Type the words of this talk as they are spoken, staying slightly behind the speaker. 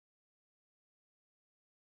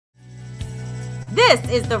This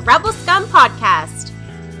is the Rebel Scum Podcast.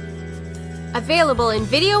 Available in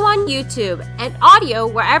video on YouTube and audio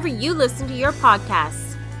wherever you listen to your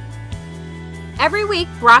podcasts. Every week,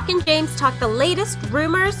 Brock and James talk the latest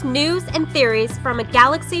rumors, news, and theories from a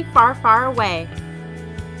galaxy far, far away.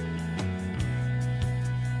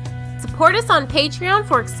 Support us on Patreon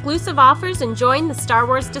for exclusive offers and join the Star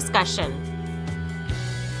Wars discussion.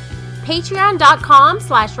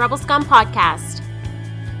 Patreon.com/Rebel Scum Podcast.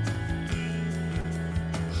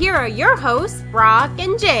 Here are your hosts, Brock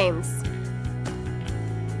and James.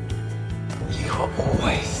 You're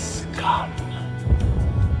always scum.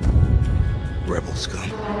 Rebel scum.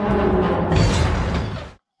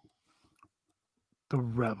 The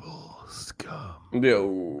Rebel Scum.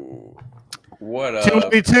 Yo, what up?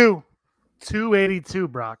 282,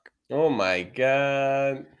 Brock. Oh my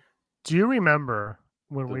god. Do you remember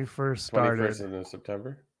when we first started? 21st of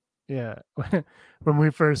September? Yeah. When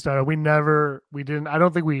we first started, we didn't, I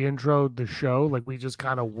don't think we introed the show. Like, we just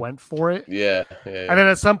kind of went for it. Yeah. And then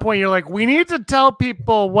at some point, you're like, we need to tell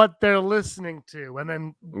people what they're listening to and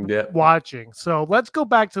then watching. So let's go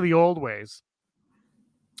back to the old ways.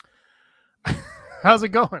 How's it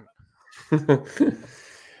going?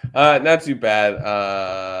 Not too bad.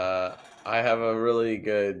 I have a really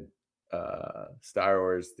good Star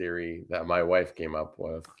Wars theory that my wife came up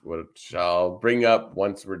with, which I'll bring up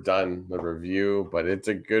once we're done the review, but it's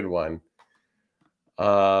a good one.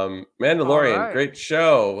 Mandalorian, right. Great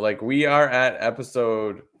show. Like, we are at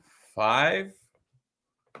episode 5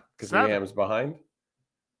 because Liam's behind.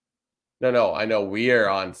 No, I know we are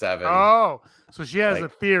on 7. Oh, so she has a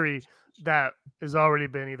theory that has already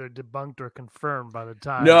been either debunked or confirmed by the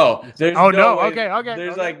time. No, there's way, okay.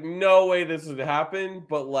 There's like no way this would happen,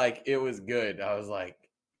 but like it was good. I was like,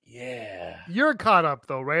 yeah. You're caught up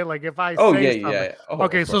though, right? Like if I say something. Yeah. Oh,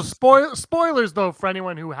 okay, so spoilers though for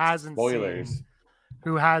anyone who hasn't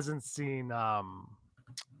seen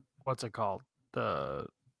what's it called? The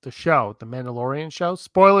show, the Mandalorian show.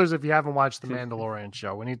 Spoilers if you haven't watched the Mandalorian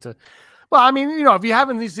show. We need to. Well, I mean, if you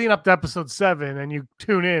haven't seen up to episode 7 and you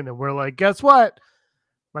tune in and we're like, guess what?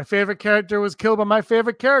 My favorite character was killed by my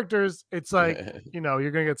favorite characters. It's like, you're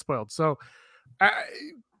going to get spoiled. So,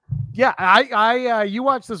 you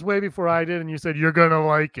watched this way before I did and you said you're going to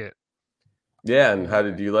like it. Yeah, and how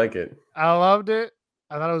did you like it? I loved it.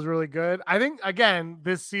 I thought it was really good. I think, again,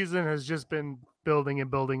 this season has just been building and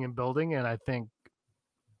building and building, and I think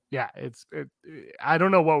I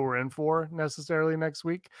don't know what we're in for necessarily next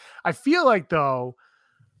week. I feel like though,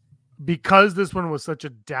 because this one was such a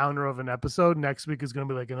downer of an episode, next week is going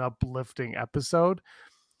to be like an uplifting episode.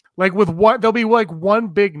 Like with there'll be like one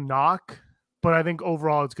big knock, but I think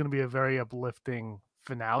overall it's going to be a very uplifting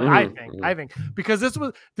finale. I think because this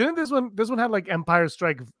one had like Empire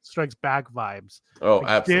Strikes Back vibes. Oh, like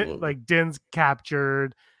absolutely. Din's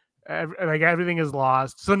captured. Like everything is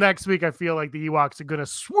lost. So next week, I feel like the Ewoks are going to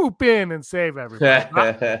swoop in and save everybody.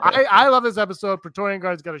 I love this episode. Praetorian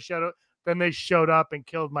Guards got a shout out. Then they showed up and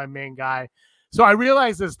killed my main guy. So I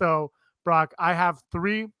realized this though, Brock. I have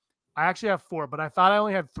 3. I actually have 4, but I thought I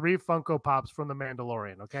only had 3 Funko Pops from the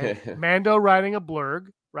Mandalorian. Okay, Mando riding a blurg,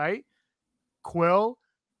 right? Quill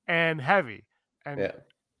and Heavy. And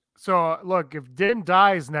so look, if Din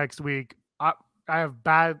dies next week, I have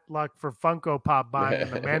bad luck for Funko Pop buying in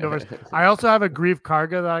the Mandoverse. I also have a Grief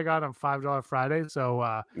Karga that I got on $5 Friday.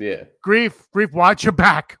 So Grief, watch your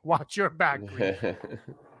back. Watch your back.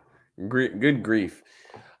 Good grief.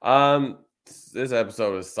 This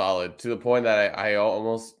episode was solid to the point that I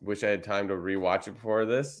almost wish I had time to rewatch it before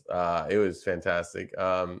this. It was fantastic.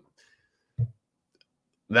 That,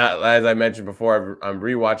 as I mentioned before, I'm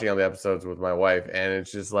rewatching all the episodes with my wife, and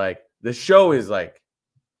it's just like the show is like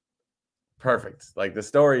perfect. Like the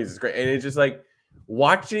story is great, and it's just like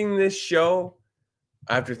watching this show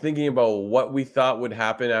after thinking about what we thought would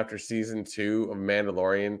happen after season 2 of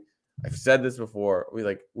Mandalorian. I've said this before.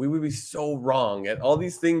 We would be so wrong at all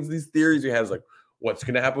these things, these theories we have. Is like, what's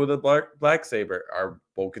going to happen with the black saber? Are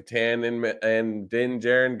Bo-Katan and Din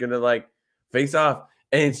Djarin going to like face off?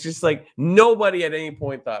 And it's just like nobody at any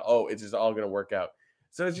point thought, oh, it's just all going to work out.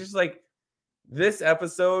 So it's just like, this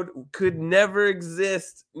episode could never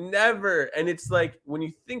exist. Never. And it's like, when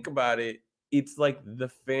you think about it, it's like the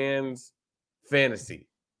fans' fantasy.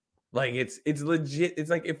 Like it's legit. It's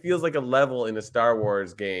like, it feels like a level in a Star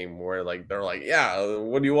Wars game where like, they're like, yeah,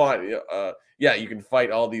 what do you want? Yeah, you can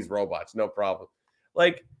fight all these robots. No problem.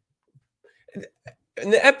 Like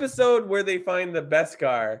in the episode where they find the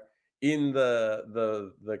Beskar in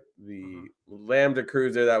the Lambda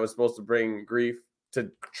cruiser that was supposed to bring Grief to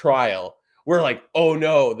trial, we're like, oh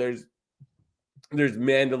no, there's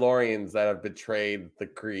Mandalorians that have betrayed the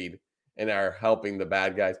creed and are helping the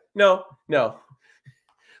bad guys. No.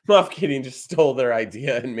 Moff Gideon just stole their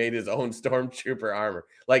idea and made his own stormtrooper armor.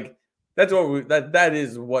 Like that's what that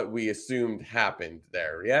is what we assumed happened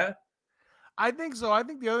there. Yeah, I think so. I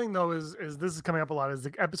think the other thing though is this is coming up a lot. Is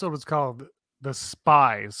the episode was called "The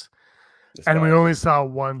Spies," and we only saw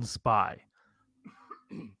one spy.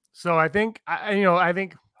 So I think I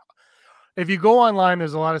think if you go online,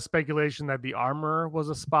 there's a lot of speculation that the armor was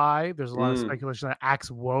a spy. There's a lot of speculation that Axe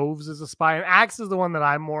Woves is a spy. And Axe is the one that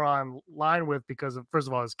I'm more online with because of, first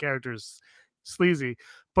of all, his character's sleazy.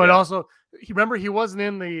 But also, remember, he wasn't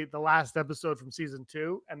in the last episode from season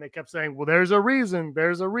 2. And they kept saying, well, there's a reason.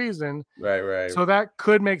 There's a reason. Right. So that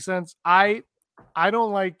could make sense. I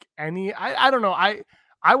don't like any. I don't know.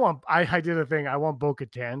 I did a thing. I want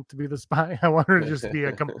Bo-Katan to be the spy. I want her to just be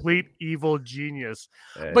a complete evil genius.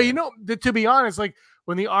 Yeah. But to be honest, like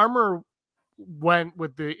when the armor went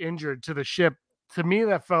with the injured to the ship, to me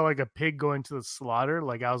that felt like a pig going to the slaughter.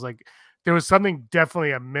 Like I was like, there was something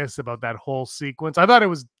definitely amiss about that whole sequence. I thought it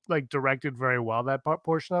was like directed very well, that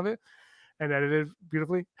portion of it, and edited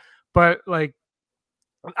beautifully. But like,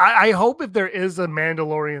 I hope if there is a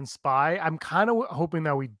Mandalorian spy, I'm kind of hoping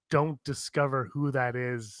that we don't discover who that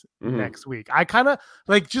is next week. I kind of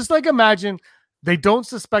just imagine they don't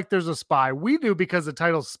suspect there's a spy. We do because the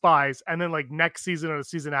title's Spies. And then like next season or the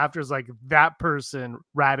season after is like that person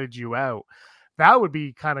ratted you out. That would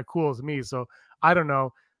be kind of cool to me. So I don't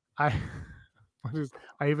know. I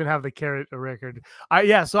even have the carrot record.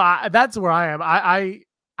 So that's where I am.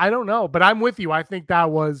 I don't know, but I'm with you. I think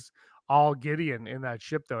that was all Gideon in that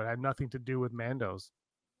ship, though. It had nothing to do with Mando's.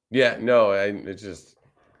 Yeah, no, it's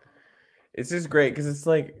just great because it's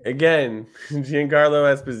like, again,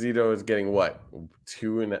 Giancarlo Esposito is getting what,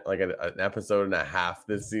 an episode and a half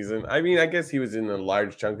this season. I mean, I guess he was in a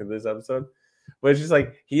large chunk of this episode, but it's just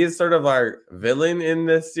like he is sort of our villain in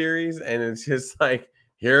this series, and it's just like,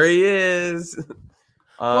 here he is.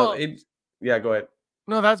 Go ahead.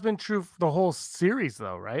 No, that's been true for the whole series,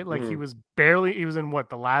 though, right? Like he was in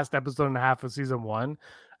the last episode and a half of season 1,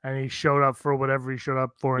 and he showed up for whatever he showed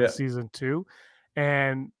up for in season 2.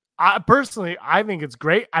 And I think it's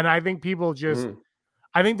great. And I think people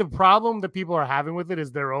I think the problem that people are having with it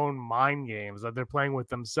is their own mind games that they're playing with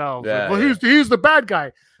themselves. Yeah, he's the bad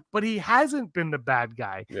guy, but he hasn't been the bad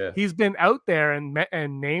guy. Yeah. He's been out there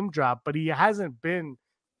and name dropped, but he hasn't been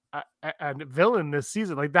a villain this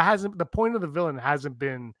season. Like the point of the villain hasn't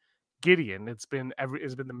been Gideon. It's been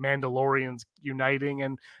the Mandalorians uniting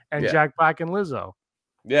and Jack Black and Lizzo.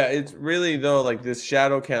 Yeah, it's really though like this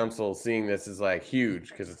Shadow Council seeing this is like huge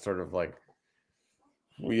because it's sort of like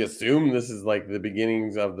we assume this is like the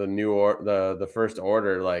beginnings of the new the First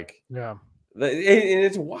Order. Like and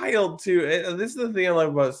it's wild too. This is the thing I love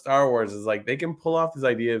about Star Wars is like they can pull off this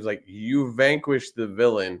idea of like you vanquish the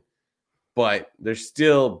villain, but there's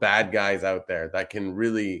still bad guys out there that can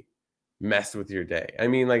really mess with your day. I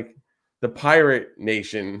mean, like the pirate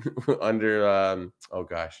nation under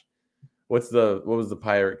what was the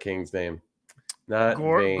pirate king's name? Not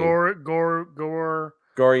Gorian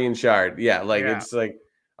Shard. It's like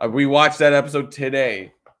we watched that episode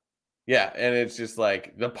today. Yeah, and it's just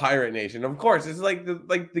like the pirate nation. Of course, it's like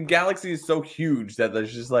the galaxy is so huge that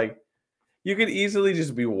there's just like you could easily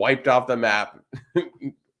just be wiped off the map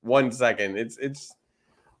 1 second. It's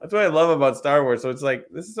that's what I love about Star Wars. So it's like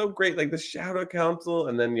this is so great, like the Shadow Council,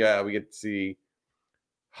 and then we get to see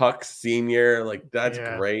Hux Senior. Like that's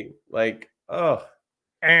great. Like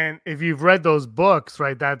and if you've read those books,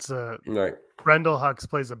 right? That's right. Brendel Hux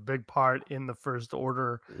plays a big part in the First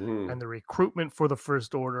Order and the recruitment for the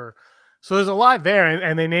First Order. So there's a lot there,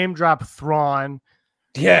 and they name drop Thrawn.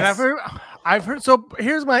 Yes, and I've heard. So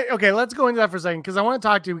here's let's go into that for a second because I want to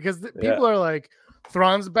talk to you because people are like,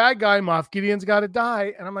 Thrawn's the bad guy. Moff Gideon's got to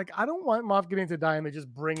die. And I'm like, I don't want Moff Gideon to die and they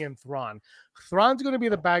just bring in Thrawn. Thrawn's going to be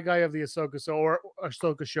the bad guy of the Ahsoka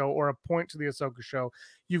show or a point to the Ahsoka show.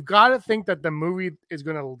 You've got to think that the movie is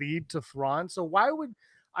going to lead to Thrawn. So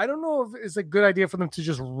I don't know if it's a good idea for them to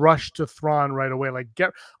just rush to Thrawn right away.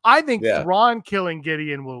 I think Thrawn killing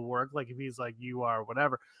Gideon will work. Like if he's like, you are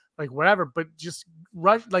whatever, but just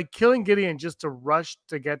rush, like killing Gideon just to rush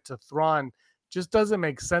to get to Thrawn just doesn't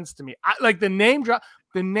make sense to me. The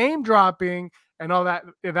name dropping and all that.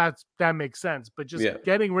 That makes sense, but just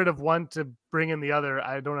getting rid of one to bring in the other,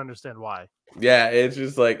 I don't understand why. Yeah, it's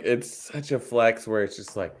just like it's such a flex where it's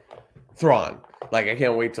just like Thrawn. Like I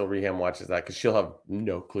can't wait till Reham watches that because she'll have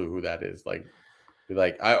no clue who that is. But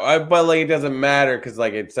it doesn't matter because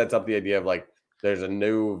like it sets up the idea of like there's a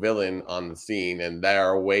new villain on the scene and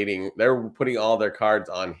they're putting all their cards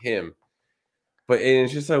on him. But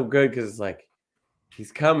it's just so good because it's like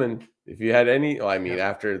he's coming. If you had any,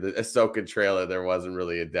 after the Ahsoka trailer, there wasn't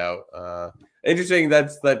really a doubt. Interesting.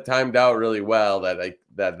 That timed out really well. That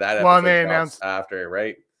episode they drops announced after,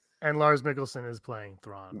 right? And Lars Mikkelsen is playing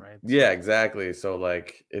Thrawn, right? Yeah, exactly. So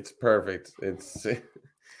like, it's perfect. It's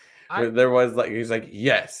there was like, he's like,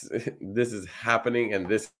 yes, this is happening, and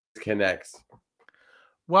this connects.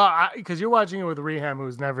 Well, because you're watching it with Reham,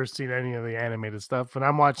 who's never seen any of the animated stuff, and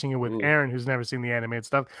I'm watching it with Aaron, who's never seen the animated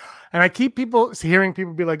stuff. And I keep hearing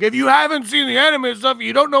people be like, if you haven't seen the animated stuff,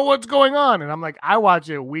 you don't know what's going on. And I'm like, I watch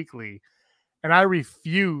it weekly, and I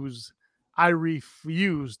refuse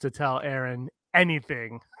to tell Aaron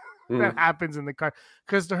anything that happens in the car,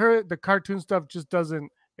 because to her, the cartoon stuff just doesn't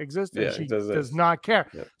exist, and she does not care.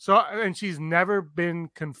 So, and she's never been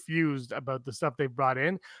confused about the stuff they brought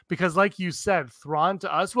in, because like you said, Thrawn to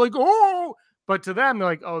us, we're like, oh, but to them, they're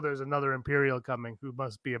like, oh, there's another Imperial coming who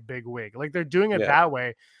must be a big wig. Like, they're doing it that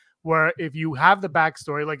way, where if you have the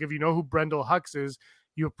backstory, like if you know who Brendel Hux is,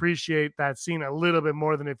 you appreciate that scene a little bit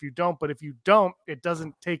more than if you don't. But if you don't, it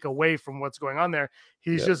doesn't take away from what's going on there.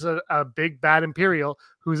 He's just a big bad Imperial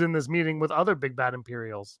who's in this meeting with other big bad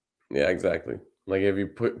Imperials. Yeah, exactly. Like, if you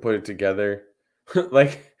put it together,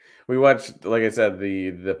 like we watched, like I said,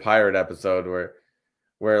 the pirate episode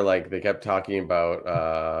where like they kept talking about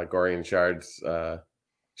Gorian Shard's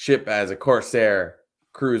ship as a Corsair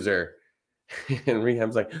cruiser. And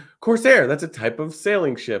Reham's like, Corsair, that's a type of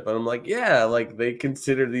sailing ship. And I'm like, yeah, like they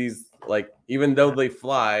consider these, like, even though they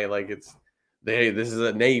fly, like this is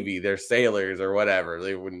a navy, they're sailors or whatever.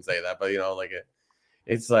 They wouldn't say that, but like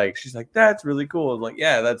it's like, she's like, that's really cool. I'm like,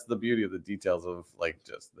 yeah, that's the beauty of the details of like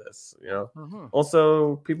just this,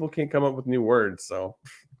 Also, people can't come up with new words, so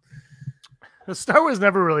Star Wars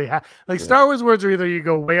never really Star Wars words are either you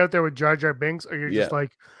go way out there with Jar Jar Binks, or you're just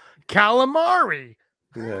like calamari.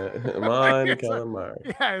 Yeah, come on, calamari.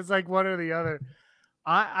 Yeah, it's like one or the other.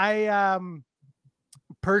 I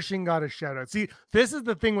Pershing got a shout out. See, this is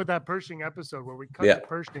the thing with that Pershing episode where we cut to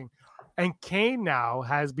Pershing, and Kane now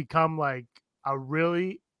has become like a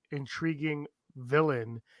really intriguing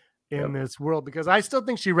villain in this world, because I still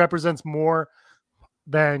think she represents more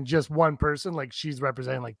than just one person. Like, she's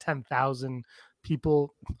representing like 10,000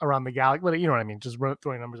 people around the galaxy. But you know what I mean? Just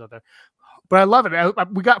throwing numbers out there. But I love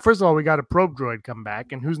it. First of all, we got a probe droid come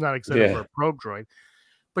back, and who's not excited for a probe droid?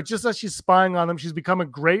 But just as she's spying on them, she's become a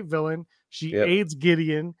great villain. She aids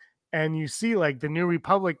Gideon, and you see like the New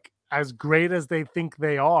Republic, as great as they think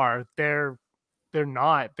they are, they're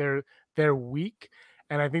not. They're weak,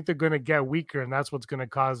 and I think they're going to get weaker, and that's what's going to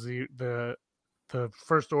cause the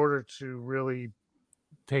First Order to really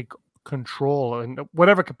take control and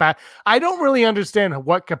whatever capacity. I don't really understand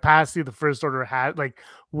what capacity the First Order had, like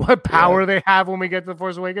what power they have when we get to the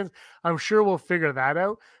Force Awakens. I'm sure we'll figure that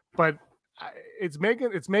out, but it's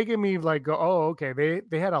making me like go, oh, okay, they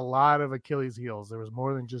had a lot of Achilles heels. There was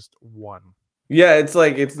more than just one. Yeah, it's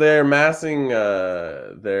like they're amassing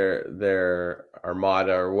their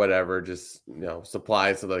armada or whatever, just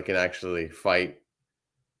supplies so they can actually fight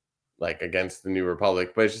like against the New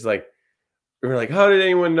Republic. But it's just like, we're like, how did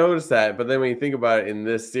anyone notice that? But then when you think about it in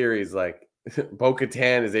this series, like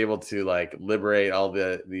Bo-Katan is able to like liberate all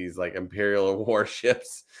these like Imperial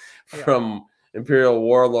warships from Imperial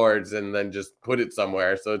warlords and then just put it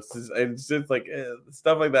somewhere. So it's just like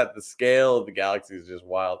stuff like that. The scale of the galaxy is just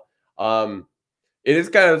wild. It is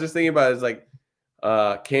kind of just thinking about it, is like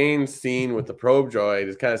Kane's scene with the probe droid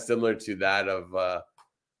is kind of similar to that of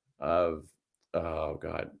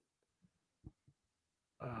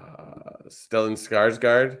Stellan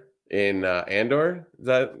Skarsgård in Andor. Is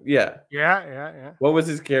that Yeah. What was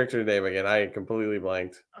his character name again? I completely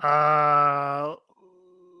blanked. Luthen.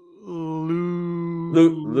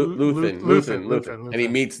 And he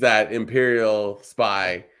meets that Imperial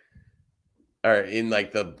spy, or in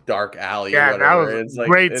like the dark alley or whatever. That was it's like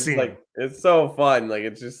great it's scene. Like it's so fun. Like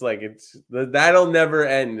it's just like that'll never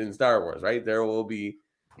end in Star Wars, right? There will be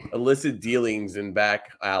illicit dealings in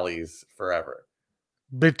back alleys forever.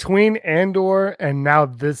 Between Andor and now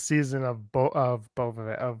this season of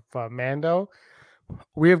Mando,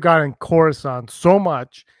 we have gotten Coruscant so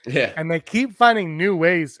much, and they keep finding new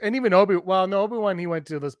ways. And even Obi-Wan, he went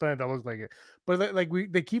to this planet that looks like it, but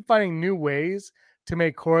they keep finding new ways to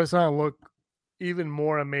make Coruscant look even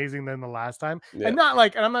more amazing than the last time, and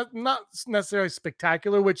I'm not necessarily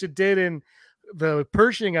spectacular, which it did in the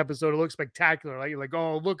Pershing episode. It looked spectacular, like you're like,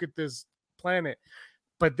 oh, look at this planet.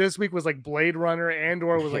 But this week was like Blade Runner.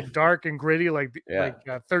 Andor was like dark and gritty, like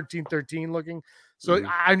 1313 looking. So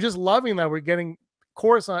I'm just loving that we're getting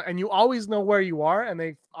Coruscant, and you always know where you are, and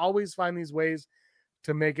they always find these ways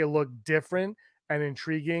to make it look different and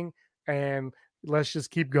intriguing. And let's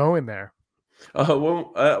just keep going there.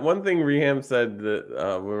 One thing Reham said that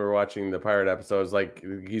when we were watching the pirate episodes, like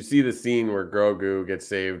you see the scene where Grogu gets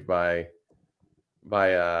saved by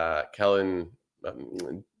Kellen.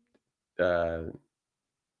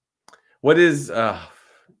 What is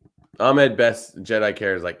Ahmed Best Jedi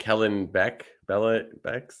care is like Kellen Bella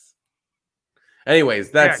Bex.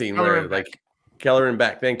 Anyways, that scene where like Kelleran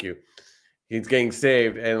Beck, thank you. He's getting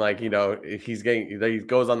saved, and like he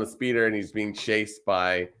goes on the speeder, and he's being chased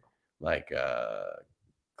by like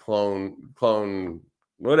clone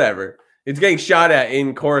whatever. It's getting shot at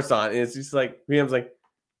in Coruscant, and it's just like Liam's like,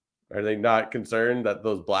 are they not concerned that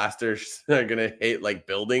those blasters are gonna hit like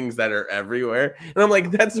buildings that are everywhere? And I'm like,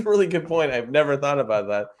 that's a really good point. I've never thought about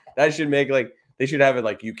that. That should make like they should have it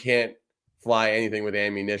like you can't fly anything with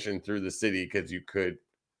ammunition through the city because you could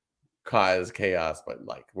cause chaos, but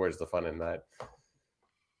like where's the fun in that?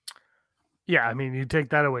 Yeah, I mean, you take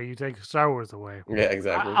that away, you take Star Wars away. Yeah,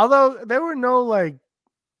 exactly. Although there were no like,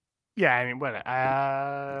 yeah, I mean, what?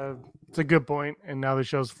 It's a good point, and now the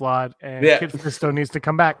show's flawed, and Kit Fisto needs to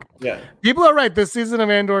come back. Yeah, people are right. This season of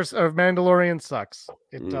Mandalorian sucks.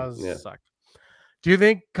 It does suck. Do you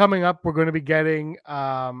think coming up we're going to be getting?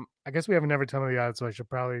 I guess we haven't ever told the odds, so I should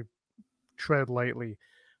probably tread lightly.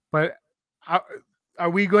 But are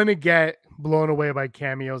we going to get blown away by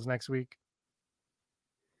cameos next week?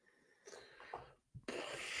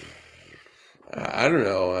 I don't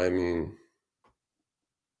know. I mean,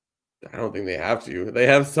 I don't think they have to. They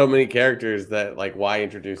have so many characters that, like, why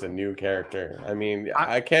introduce a new character? I mean,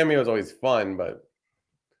 a cameo is always fun, but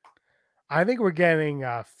I think we're getting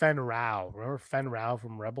Fen Rao. Remember Fen Rao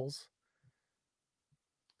from Rebels?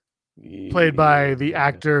 Played by the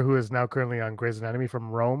actor who is now currently on Grey's Anatomy from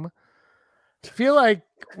Rome. I feel like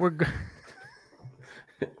we're...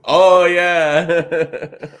 Oh,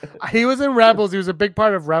 yeah. He was in Rebels. He was a big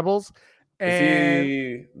part of Rebels. And... Is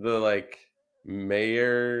he the, like,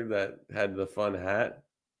 mayor that had the fun hat?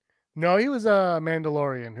 No, he was a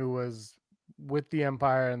Mandalorian who was with the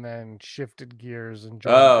Empire and then shifted gears and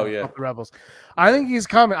joined the Rebels. I think he's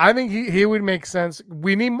coming. I think he would make sense.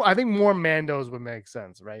 I think more Mandos would make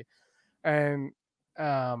sense, right? And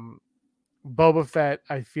Boba Fett,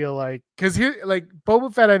 I feel like, because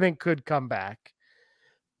Boba Fett, I think could come back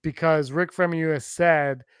because Rick Famuyiwa has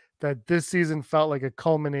said that this season felt like a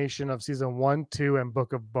culmination of season 1, 2, and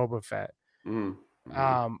Book of Boba Fett.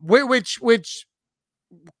 Mm-hmm. Which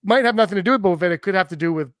might have nothing to do with Boba Fett. It could have to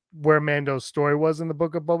do with where Mando's story was in the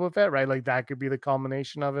Book of Boba Fett, right? Like that could be the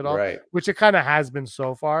culmination of it all, right? Which it kind of has been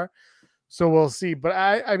so far. So we'll see. But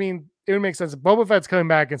I mean, it would make sense. Boba Fett's coming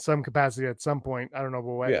back in some capacity at some point. I don't know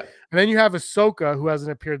what. Yeah. And then you have Ahsoka, who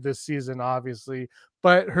hasn't appeared this season, obviously,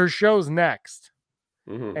 but her show's next.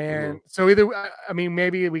 Mm-hmm, and so either, I mean,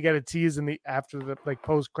 maybe we get a tease after the like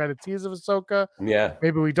post-credit tease of Ahsoka. Yeah.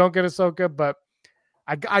 Maybe we don't get Ahsoka, but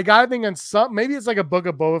I gotta think on some, maybe it's like a Book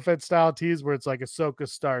of Boba Fett style tease where it's like Ahsoka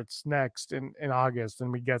starts next in August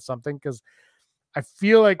and we get something, because I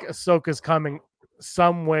feel like Ahsoka's coming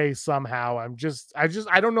some way, somehow.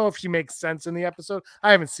 I don't know if she makes sense in the episode.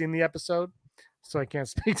 I haven't seen the episode, so I can't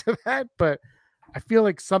speak to that, but I feel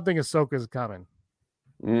like something Ahsoka's coming.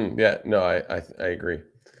 Yeah, no, I agree.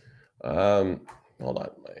 Hold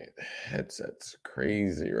on, my headset's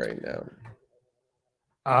crazy right now.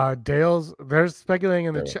 They're speculating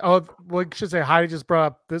in the chat. Oh, well, I should say Heidi just brought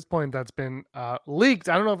up this point that's been leaked.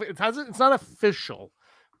 I don't know if it's not official,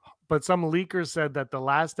 but some leakers said that the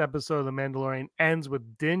last episode of The Mandalorian ends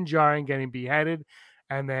with Din Djarin getting beheaded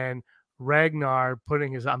and then Ragnar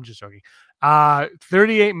putting his, I'm just joking,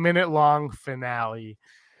 38-minute long finale.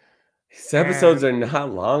 These episodes are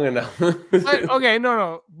not long enough. Okay,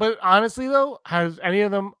 no. But honestly, though, has any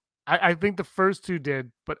of them, I think the first two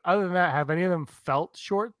did, but other than that, have any of them felt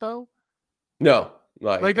short, though? No.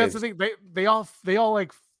 Like that's the thing. They all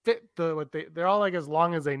like fit they're all like as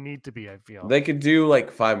long as they need to be, I feel. They could do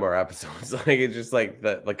like 5 more episodes. Like it's just like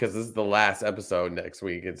that, like, because this is the last episode next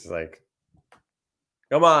week. It's like,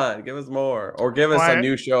 come on, give us more. Or give us a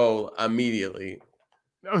new show immediately.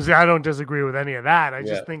 I don't disagree with any of that. I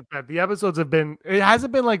just think that the episodes it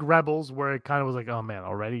hasn't been like Rebels where it kind of was like, oh man,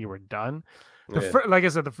 already we're done. Like I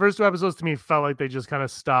said, the first 2 episodes to me felt like they just kind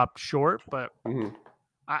of stopped short. But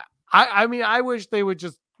I mean, I wish they would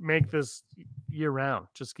just make this year round.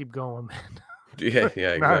 Just keep going, man. Yeah,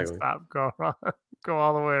 exactly. Stop, go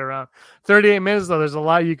all the way around. 38 minutes though. There's a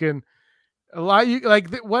lot you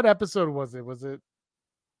what episode was it? Was it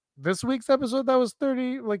this week's episode that was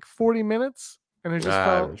 40 minutes? And it just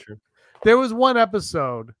felt. Sure. There was one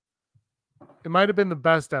episode. It might have been the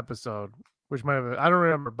best episode, which might have, I don't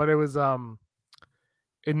remember, but it was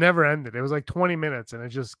it never ended. It was like 20 minutes, and it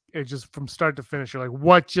just from start to finish, you're like,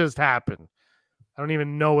 what just happened? I don't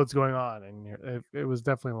even know what's going on. And it was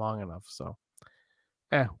definitely long enough. So,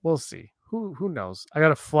 we'll see. Who knows? I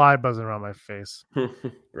got a fly buzzing around my face.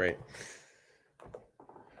 Great.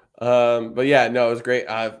 But yeah, no, it was great.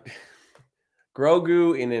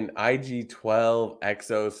 Grogu in an IG-12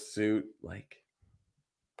 exo suit, like.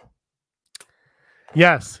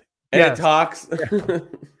 Yes. And yes. it talks.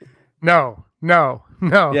 No.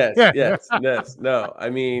 Yes. No. I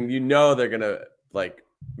mean, they're gonna like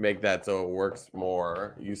make that so it works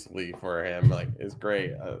more usefully for him. Like, it's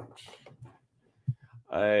great.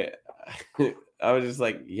 I was just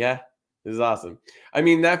like, yeah, this is awesome. I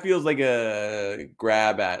mean, that feels like a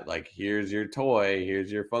grab at like, here's your toy,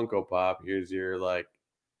 here's your Funko Pop, here's your like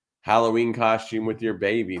Halloween costume with your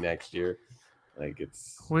baby next year. Like,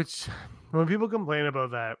 it's which when people complain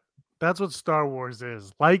about that, that's what Star Wars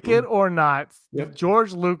is. Like it or not,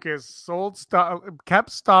 George Lucas kept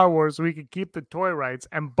Star Wars so he could keep the toy rights,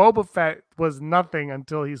 and Boba Fett was nothing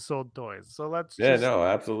until he sold toys. So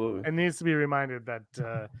absolutely. It needs to be reminded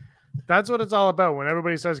that that's what it's all about. When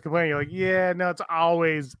everybody starts complaining, you're like, yeah, no, it's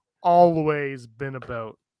always been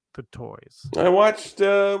about the toys. I watched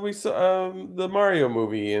we saw the Mario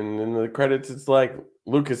movie, and in the credits it's like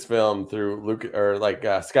Lucasfilm through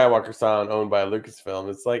Skywalker Sound owned by Lucasfilm.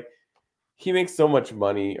 It's like he makes so much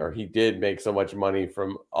money, or he did make so much money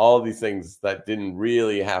from all these things that didn't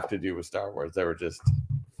really have to do with Star Wars. They were just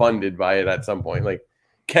funded by it at some point. Like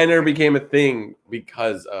Kenner became a thing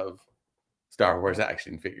because of Star Wars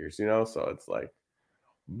action figures, so it's like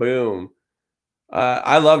boom.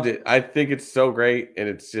 I loved it. I think it's so great, and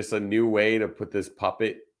it's just a new way to put this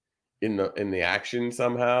puppet in the action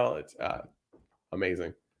somehow. It's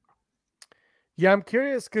amazing. Yeah, I'm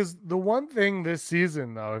curious because the one thing this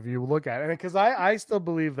season, though, if you look at it, because I still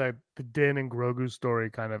believe that the Din and Grogu story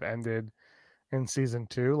kind of ended in season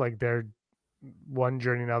 2, like they're one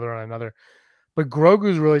journey another on another. But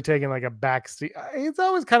Grogu's really taken like a backseat. He's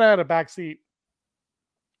always kind of had a backseat,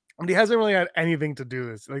 but he hasn't really had anything to do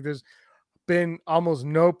this. Like there's been almost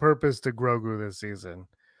no purpose to Grogu this season.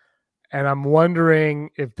 And I'm wondering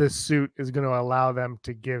if this suit is going to allow them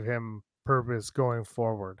to give him purpose going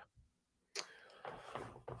forward.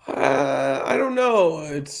 I don't know.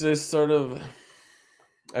 It's just sort of,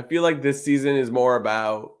 I feel like this season is more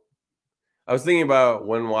about, I was thinking about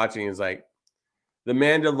when watching, is like the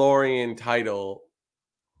Mandalorian title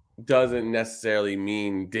doesn't necessarily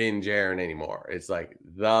mean Din Djarin anymore. It's like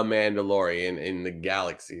the Mandalorian in the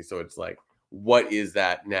galaxy. So it's like, what is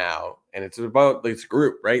that now? And it's about this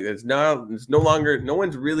group, right? It's no longer, no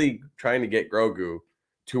one's really trying to get Grogu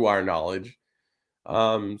to our knowledge.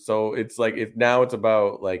 So it's like, it's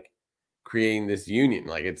about like creating this union.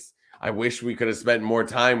 Like I wish we could have spent more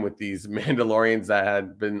time with these Mandalorians that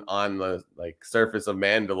had been on the like surface of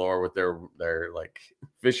Mandalore with their like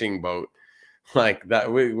fishing boat. Like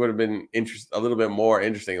that would have been a little bit more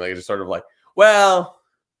interesting. Like just sort of like, well,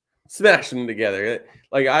 smash them together.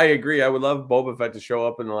 Like I agree, I would love Boba Fett to show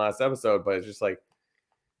up in the last episode, but it's just like,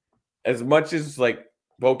 as much as like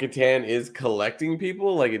Bo-Katan is collecting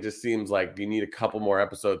people, like it just seems like you need a couple more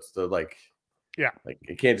episodes to like, like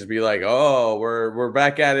it can't just be like, oh, we're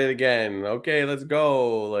back at it again. Okay, let's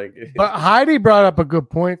go. Like, but Heidi brought up a good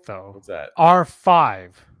point though. What's that?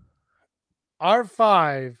 R5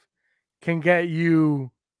 can get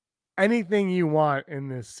you anything you want in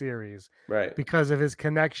this series, right? Because of his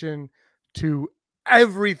connection to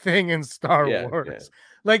everything in Star Wars. Yeah.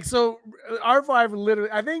 Like, so R5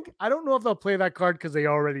 literally, I don't know if they'll play that card because they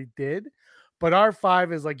already did, but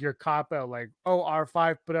R5 is like your cop out. Like, oh,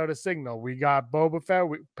 R5 put out a signal. We got Boba Fett,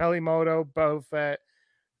 Pelimoto, Boba Fett,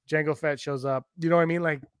 Jango Fett shows up. You know what I mean?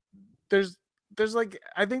 Like, there's like,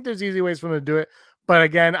 I think there's easy ways for them to do it. But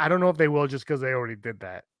again, I don't know if they will just because they already did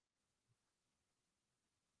that.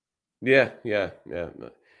 Yeah.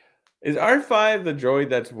 Is R5 the droid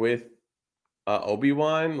that's with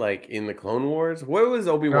Obi-Wan, like in the Clone Wars? What was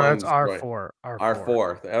Obi-Wan's? No, that's R4.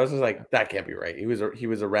 R4. I was just like, that can't be right. He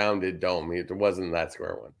was a rounded dome. It wasn't that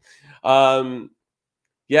square one.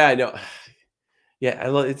 Yeah, I know. Yeah, I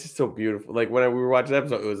love. It's just so beautiful. Like when we were watching the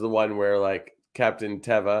episode, it was the one where like Captain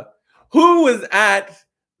Teva, who was at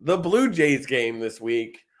the Blue Jays game this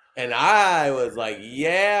week. And I was like,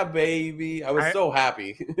 yeah, baby. I was so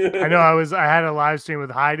happy. I know. I had a live stream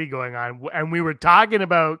with Heidi going on, and we were talking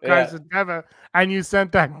about Carson Teva, and you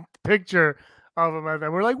sent that picture of him,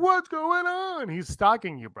 and we're like, what's going on? He's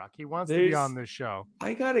stalking you, Brock. He wants to be on this show.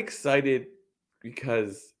 I got excited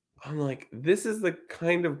because I'm like, this is the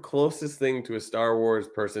kind of closest thing to a Star Wars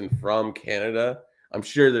person from Canada. I'm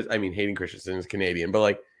sure Hayden Christensen is Canadian, but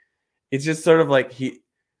like, it's just sort of like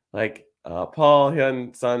Paul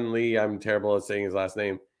Hyun Sun Lee, I'm terrible at saying his last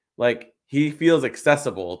name. Like he feels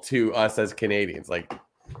accessible to us as Canadians. Like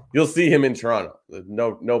you'll see him in Toronto,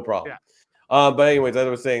 no problem. Yeah. But anyways, I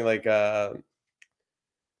was saying like, oh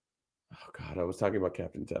God, I was talking about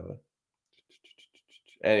Captain Teva.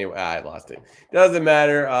 Anyway, I lost it. Doesn't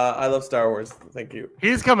matter. I love Star Wars. Thank you.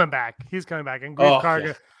 He's coming back. And Grief Karga.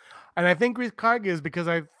 Yeah. And I think Grief Karga is because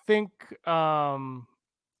I think Carl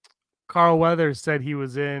Weathers said he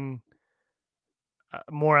was in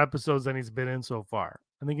more episodes than he's been in so far.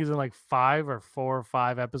 I think he's in like 4 or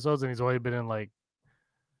 5 episodes, and he's only been in like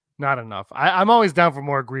not enough. I'm always down for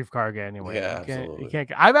more Grief Karga anyway. Yeah, absolutely. You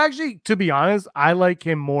can't. I've actually, to be honest, I like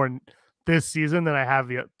him more this season than I have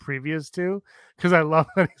the previous 2, because I love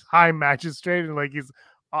that he's high magistrate and like he's.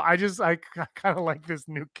 I kind of like this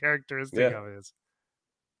new characteristic of his.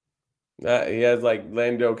 He has like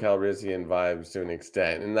Lando Calrissian vibes to an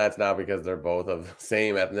extent, and that's not because they're both of the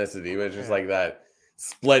same ethnicity, but it's just like that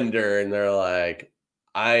splendor, and they're like,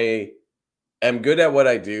 I am good at what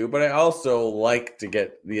I do, but I also like to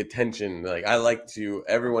get the attention. Like I like to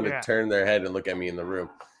everyone to turn their head and look at me in the room.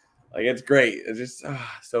 Like it's great. It's just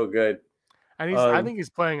so good. And I think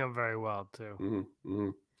he's playing him very well too. Mm-hmm, mm-hmm.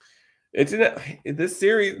 It's this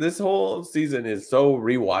series. This whole season is so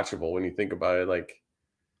rewatchable when you think about it. Like,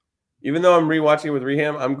 even though I'm rewatching with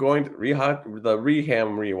Reham, I'm going to the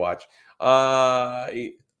Reham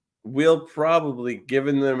rewatch. We'll probably,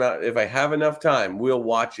 given the amount, if I have enough time, we'll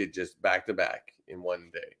watch it just back to back in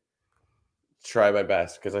one day. Try my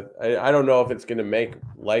best, because I don't know if it's gonna make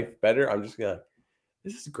life better. I'm just gonna.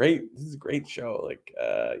 This is great. This is a great show. Like,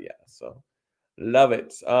 so. Love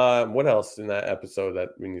it. What else in that episode that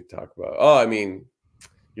we need to talk about? Oh, I mean,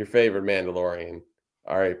 your favorite Mandalorian,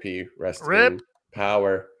 R.I.P. Rest in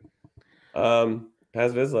power.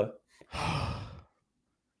 Paz Vizsla.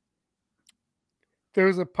 There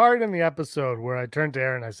was a part in the episode where I turned to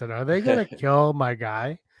Erin and I said, "Are they gonna kill my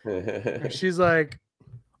guy?" And she's like,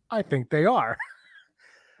 "I think they are."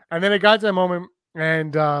 And then it got to that moment,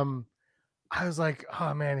 and I was like,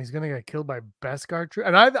 oh man, he's gonna get killed by Beskar troopers.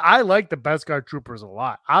 And I like the Beskar troopers a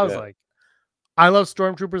lot. I was like, I love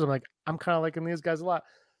stormtroopers. I'm like, I'm kind of liking these guys a lot.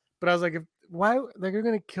 But I was like, why they're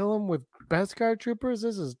gonna kill him with Beskar troopers?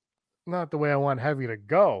 This is not the way I want Heavy to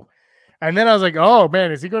go. And then I was like, oh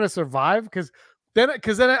man, is he gonna survive? Because then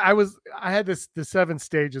I had the 7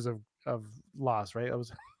 stages of loss, right? I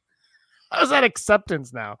was at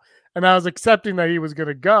acceptance now. And I was accepting that he was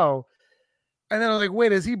gonna go. And then I was like,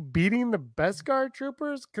 wait, is he beating the Beskar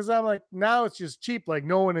troopers? Because I'm like, now it's just cheap. Like,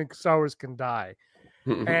 no one in Star Wars can die.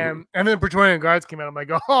 and then Praetorian Guards came out. I'm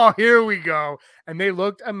like, oh, here we go. And they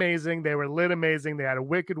looked amazing. They were lit amazing. They had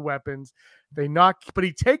wicked weapons. But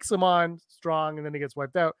he takes them on strong, and then he gets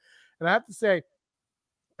wiped out. And I have to say,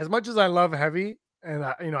 as much as I love Heavy, and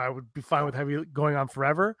I would be fine with Heavy going on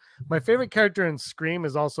forever, my favorite character in Scream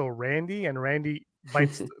is also Randy, and Randy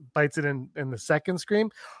bites it in the second Scream.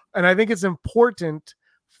 And I think it's important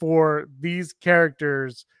for these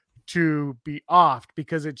characters to be offed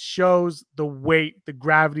because it shows the weight, the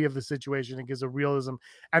gravity of the situation. It gives a realism,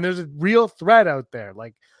 and there's a real threat out there.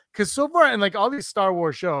 Like, because so far, and like all these Star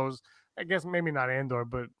Wars shows, I guess maybe not Andor,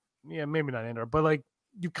 but like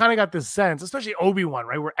you kind of got this sense, especially Obi-Wan,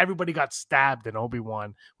 right, where everybody got stabbed in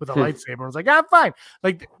Obi-Wan with a lightsaber. I was like, fine.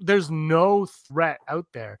 Like, there's no threat out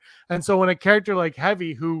there. And so when a character like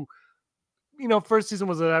Heavy, who, first season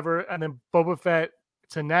was whatever, and then Boba Fett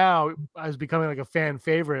to now is becoming like a fan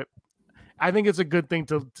favorite, I think it's a good thing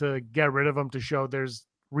to get rid of him, to show there's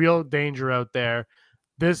real danger out there.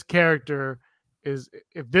 If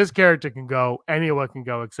this character can go, anyone can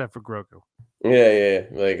go except for Grogu. Yeah.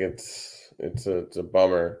 Like it's a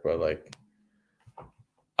bummer, but like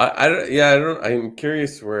I'm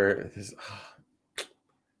curious where this.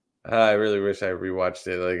 I really wish I rewatched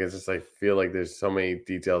it. Like it's just like feel like there's so many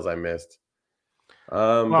details I missed.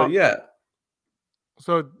 But yeah.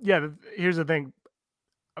 So yeah, here's the thing.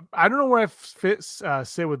 I don't know where I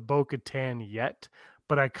sit with Bo-Katan yet,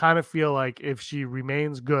 but I kind of feel like if she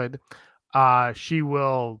remains good, she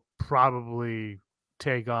will probably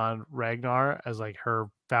take on Ragnar as like her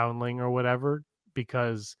foundling or whatever,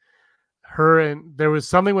 because there was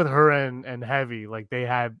something with her and Heavy, like they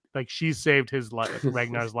had, like she saved his life,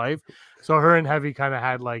 Ragnar's life, so her and Heavy kind of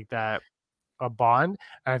had like that a bond,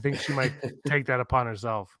 and I think she might take that upon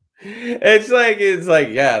herself. It's like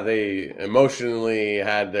yeah, they emotionally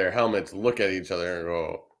had their helmets look at each other and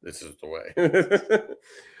go, "This is the way."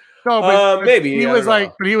 No, but maybe he was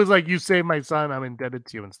like, "You saved my son. I'm indebted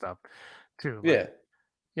to you," and stuff too. Like,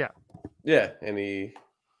 yeah, and he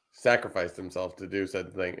sacrificed himself to do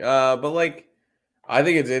said thing. But like, I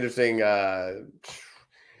think it's interesting.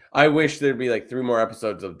 I wish there'd be like 3 more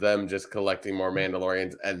episodes of them just collecting more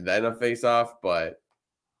Mandalorians and then a face-off, but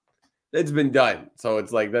it's been done. So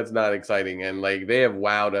it's like that's not exciting. And like they have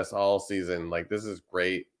wowed us all season. Like this is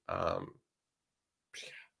great. Can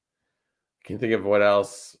you think of what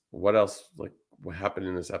else like what happened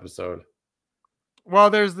in this episode? Well,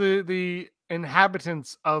 there's the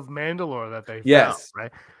inhabitants of Mandalore that they found, Yes.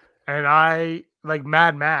 right? And I like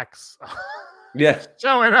Mad Max. Yeah.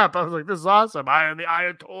 Showing up. I was like, this is awesome. I am the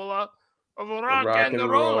Ayatollah of rock and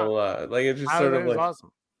roll. Like it's just sort of like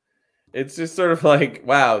awesome. It's just sort of like,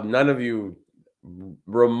 wow, none of you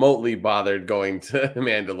remotely bothered going to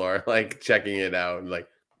Mandalore, like checking it out. Like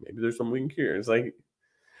maybe there's something here. It's like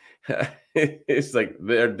it's like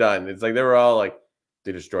they're done. It's like they were all like,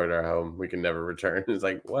 they destroyed our home. We can never return. It's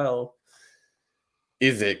like, well,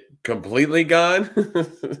 is it completely gone?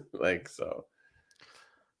 Like so.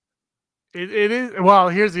 It is. Well,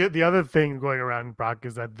 here's the other thing going around, Brock,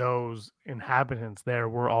 is that those inhabitants there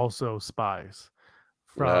were also spies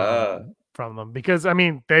from them, because I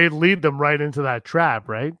mean they lead them right into that trap,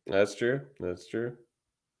 right? That's true. That's true.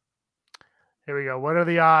 Here we go. What are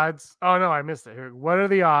the odds? Oh no, I missed it. Here. What are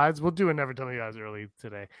the odds? We'll do a Never Tell Me Odds early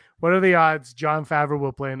today. What are the odds Jon Favreau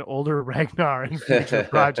will play an older Ragnar in future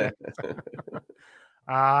projects?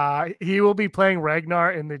 He will be playing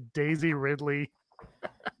Ragnar in the Daisy Ridley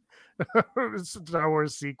Star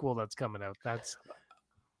Wars sequel that's coming out.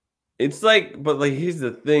 It's like, but like here's the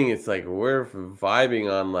thing, it's like we're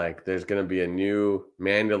vibing on like there's gonna be a new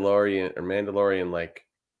Mandalorian like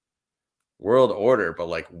world order, but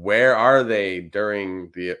like where are they during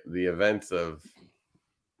the events of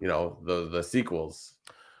the sequels?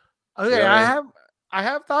 Okay, you know I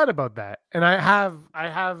have thought about that, and I have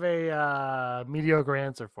a mediocre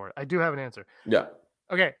answer for it. I do have an answer. Yeah.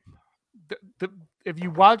 Okay. If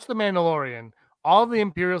you watch The Mandalorian, all the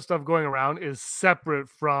Imperial stuff going around is separate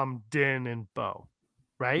from Din and Bo,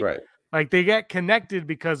 right? Right. Like they get connected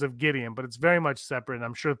because of Gideon, but it's very much separate. And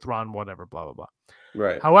I'm sure Thrawn, whatever, blah, blah, blah.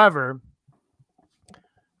 Right. However,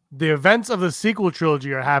 the events of the sequel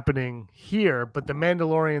trilogy are happening here, but the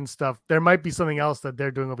Mandalorian stuff, there might be something else that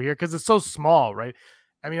they're doing over here because it's so small, right?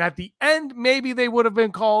 I mean, at the end, maybe they would have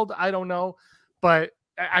been called. I don't know. But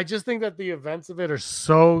I just think that the events of it are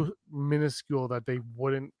so minuscule that they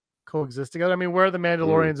wouldn't coexist together. I mean, where are the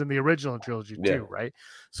Mandalorians in the original trilogy too, right?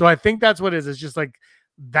 So I think that's what it is. It's just like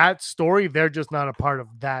that story. They're just not a part of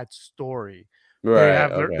that story. Right.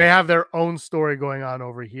 They have their own story going on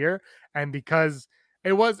over here. And because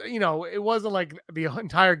it was, it wasn't like the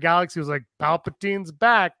entire galaxy was like Palpatine's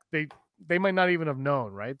back. They might not even have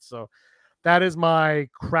known, right? So that is my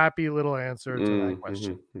crappy little answer to that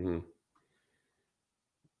question. Mm-hmm.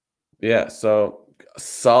 Yeah, so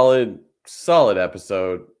solid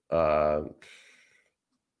episode.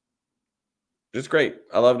 Just great.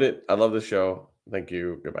 I loved it. I love the show. Thank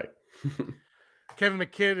you. Goodbye. Kevin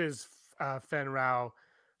McKidd is Fen Rao,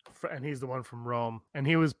 and he's the one from Rome, and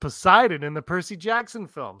he was Poseidon in the Percy Jackson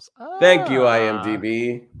films. Thank you,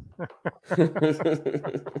 IMDb.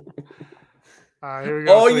 Here we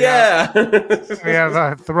go. Oh, so yeah. We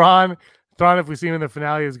have Thrawn. Thrawn, if we see him in the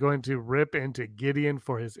finale, is going to rip into Gideon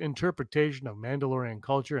for his interpretation of Mandalorian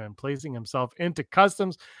culture and placing himself into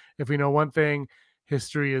customs. If we know one thing,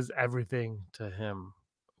 history is everything to him.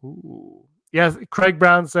 Ooh. Yes, Craig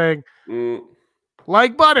Brown saying,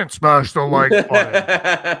 like button, smash the like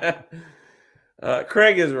button.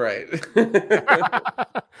 Craig is right.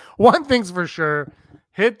 One thing's for sure,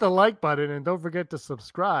 hit the like button and don't forget to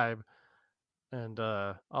subscribe and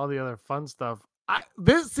all the other fun stuff.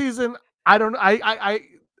 This season, I don't know.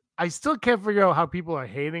 I still can't figure out how people are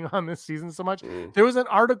hating on this season so much. There was an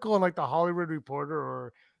article in like the Hollywood Reporter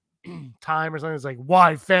or Time or something. It's like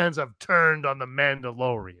why fans have turned on the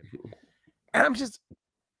Mandalorian, and I'm just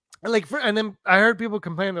like, and then I heard people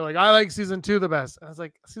complain. They're like, I like season 2 the best. I was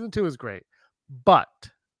like, season 2 is great, but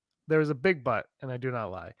there was a big but, and I do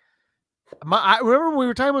not lie. I remember when we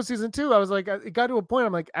were talking about season 2, I was like, it got to a point.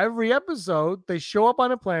 I'm like, every episode they show up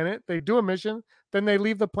on a planet, they do a mission, then they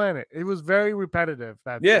leave the planet. It was very repetitive.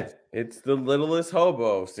 It's the Littlest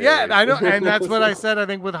Hobo series. Yeah, I know, and that's what I said. I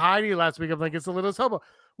think with Heidi last week, I'm like, it's the Littlest Hobo,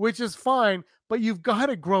 which is fine, but you've got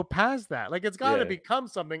to grow past that. Like, it's got to become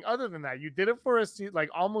something other than that. You did it for like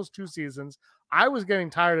almost 2 seasons. I was getting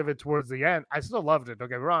tired of it towards the end. I still loved it. Don't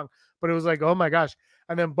get me wrong, but it was like, oh my gosh.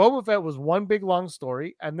 And then Boba Fett was one big long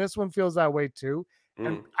story, and this one feels that way too.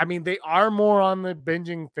 And I mean, they are more on the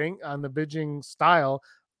binging style,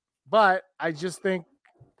 but I just think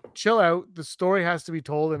chill out. The story has to be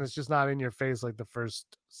told, and it's just not in your face like the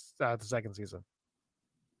second season.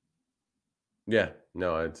 Yeah,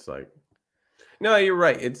 no, it's like No, you're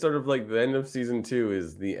right. It's sort of like the end of season 2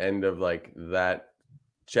 is the end of like that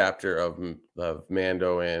chapter of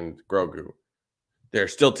Mando and Grogu. They're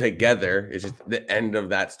still together. It's just the end of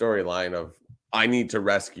that storyline of I need to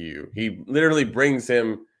rescue you. He literally brings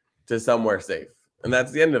him to somewhere safe, and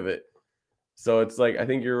that's the end of it. So it's like I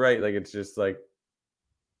think you're right. Like it's just like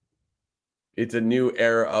it's a new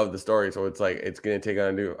era of the story. So it's like it's gonna take on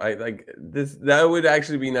a new. I like this. That would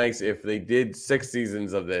actually be nice if they did 6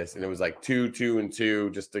 seasons of this, and it was like 2, 2, and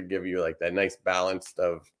 2, just to give you like that nice balance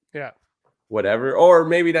of whatever, or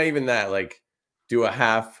maybe not even that. Like do a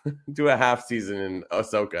half season in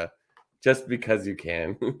Ahsoka, just because you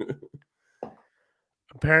can.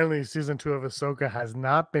 Apparently, season 2 of Ahsoka has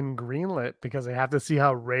not been greenlit because they have to see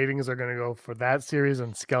how ratings are going to go for that series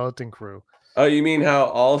and Skeleton Crew. Oh, you mean how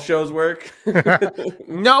all shows work?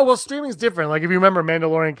 No, well, streaming's different. Like if you remember,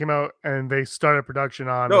 Mandalorian came out and they started production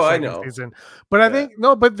on the second season. But I think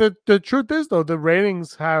but the truth is though, the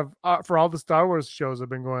ratings have for all the Star Wars shows have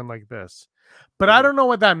been going like this. But I don't know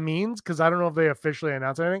what that means because I don't know if they officially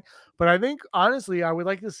announced anything. But I think honestly, I would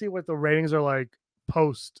like to see what the ratings are like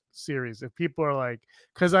post series. If people are like,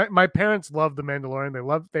 because my parents loved the Mandalorian,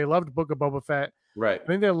 they loved Book of Boba Fett. Right. I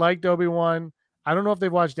think they liked Obi-Wan. I don't know if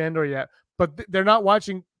they've watched Andor yet, but they're not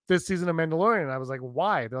watching this season of Mandalorian. I was like,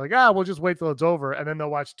 why? They're like, we'll just wait till it's over, and then they'll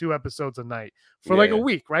watch 2 episodes a night for a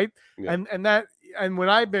week, right? Yeah. And when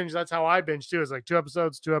I binge, that's how I binge too. It's like 2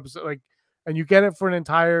 episodes, like, and you get it for an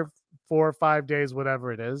entire 4 or 5 days,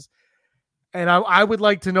 whatever it is. And I would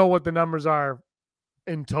like to know what the numbers are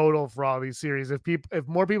in total for all these series. If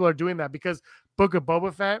more people are doing that, because Book of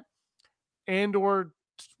Boba Fett and/or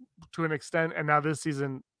to an extent, and now this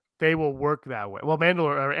season they will work that way. Well,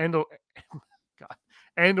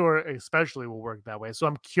 Andor especially will work that way. So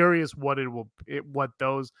I'm curious what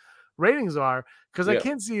those ratings are, because I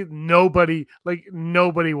can't see nobody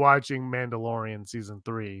watching Mandalorian season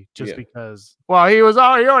 3 just because. Well, he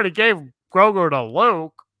already gave Grogu to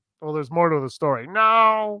Luke. Well, there's more to the story.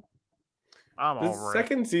 No. Did the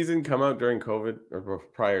second season come out during COVID or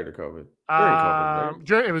prior to COVID? During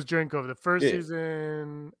COVID, right? It was during COVID. The first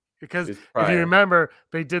season, because if you remember,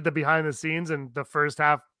 they did the behind the scenes, and the first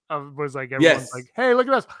half was like everyone's like, "Hey, look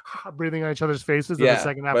at us," breathing on each other's faces. And the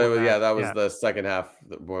second half, that was the second half.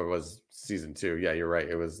 Was season 2? Yeah, you're right.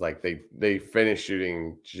 It was like they finished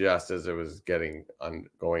shooting just as it was getting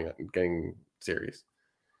serious.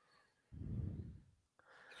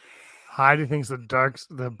 Heidi thinks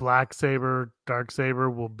the black saber, dark saber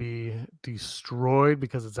will be destroyed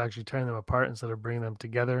because it's actually tearing them apart instead of bringing them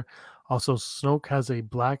together. Also, Snoke has a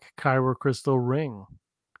black kyber crystal ring.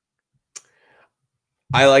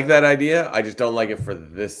 I like that idea. I just don't like it for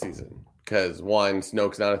this season because one,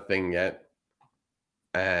 Snoke's not a thing yet,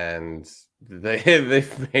 and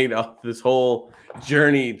they've made up this whole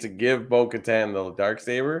journey to give Bo-Katan the dark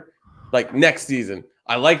saber. Like next season.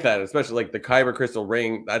 I like that, especially like the Kyber crystal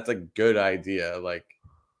ring. That's a good idea. Like,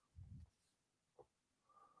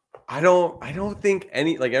 I don't think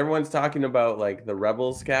any, like everyone's talking about like the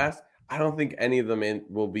Rebels cast. I don't think any of them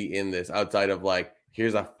will be in this outside of like,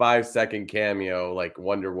 here's a 5-second cameo, like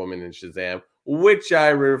Wonder Woman and Shazam, which I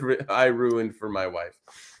ruined for my wife.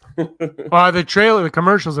 Well, the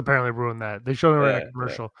commercials apparently ruined that. They showed a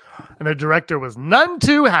commercial, and the director was none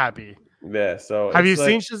too happy. Yeah, so have you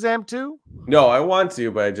seen Shazam 2? No, I want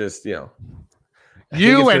to, but I just,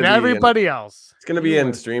 you and everybody else. It's going to be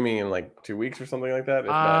in streaming in like 2 weeks or something like that. If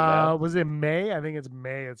not now. Was it May? I think it's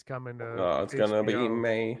May. It's coming to it's going to be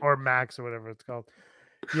May. Or Max or whatever it's called.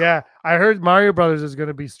 Yeah, I heard Mario Brothers is going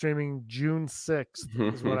to be streaming June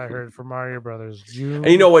 6th is what I heard for Mario Brothers. And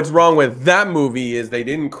you know what's wrong with that movie is they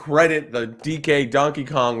didn't credit the DK Donkey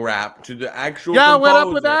Kong rap to the actual composer. What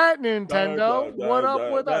up with that, Nintendo? What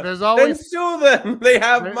up with that? There's always... Then sue them. They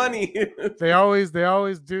have money. They always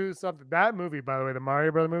do something. That movie, by the way, the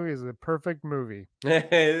Mario Brothers movie is a perfect movie.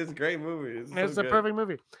 It's a great movie. It's a perfect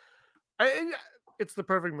movie. It's the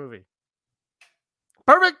perfect movie.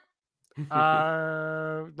 Perfect.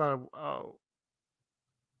 Wow,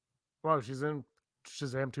 she's in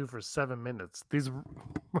Shazam 2 for 7 minutes.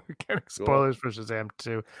 We're getting spoilers for Shazam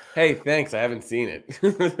 2. Hey, thanks. I haven't seen it.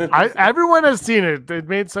 Everyone has seen it. It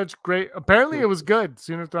made such great. Apparently, it was good.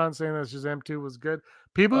 Sooner saying that Shazam 2 was good.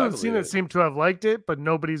 People who have seen it seem to have liked it, but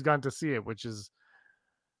nobody's gone to see it, which is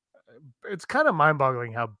it's kind of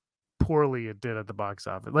mind-boggling how poorly it did at the box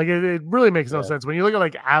office. Like it really makes no sense when you look at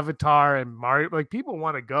like Avatar and Mario. Like people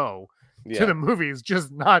want to go to the movies,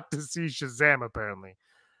 just not to see Shazam. Apparently,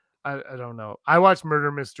 I don't know. I watched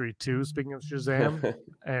Murder Mystery 2. Speaking of Shazam,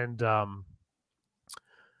 and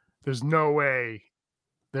there's no way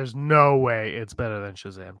it's better than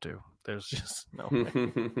Shazam 2. There's just no way.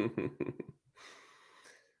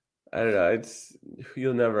 I don't know. It's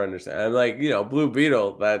you'll never understand. I'm like, Blue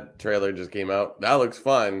Beetle. That trailer just came out. That looks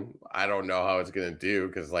fun. I don't know how it's gonna do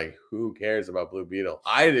because, like, who cares about Blue Beetle?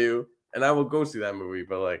 I do, and I will go see that movie.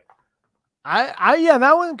 But like, yeah,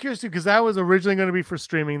 that one I'm curious too because that was originally going to be for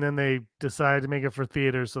streaming. Then they decided to make it for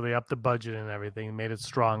theaters, so they upped the budget and everything, and made it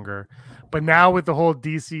stronger. But now with the whole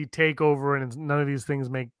DC takeover and none of these things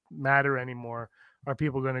matter anymore, are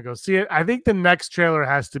people going to go see it? I think the next trailer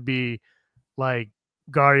has to be like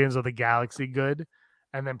Guardians of the Galaxy good,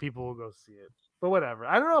 and then people will go see it. But whatever.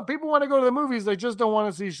 I don't know. People want to go to the movies. They just don't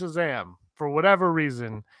want to see Shazam for whatever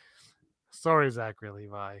reason. Sorry, Zachary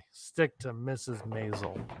Levi. Stick to Mrs.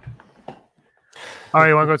 Maisel. All right,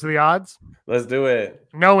 you want to go to the odds? Let's do it.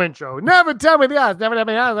 No intro. Never tell me the odds. Never tell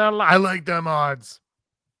me the odds. I like them odds.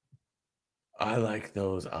 I like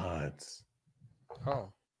those odds.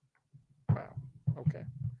 Oh. Wow. Okay.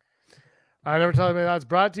 I never tell me the odds.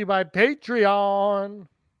 Brought to you by Patreon.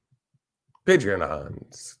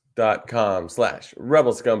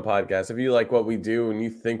 Patreon.com/Rebel Scum Podcast. If you like what we do and you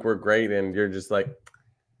think we're great and you're just like,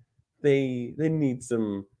 they need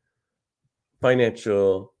some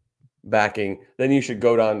financial backing, then you should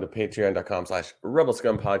go down to patreon.com/Rebel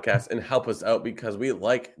Scum Podcast and help us out because we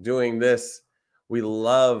like doing this. We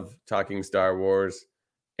love talking Star Wars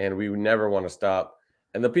and we never want to stop.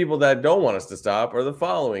 And the people that don't want us to stop are the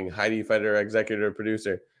following: Heidi Feder, executive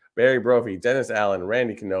producer, Barry Brophy, Dennis Allen,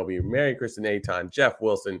 Randy Kenobi, Mary Kristen Aton, Jeff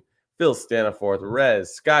Wilson, Phil Staniforth,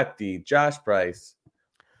 Rez, Scott D, Josh Price,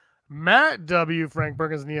 Matt W, Frank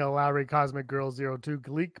Perkins, Neil Lowry, Cosmic Girl 02,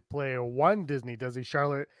 Gleek Player 1, Disney, Desi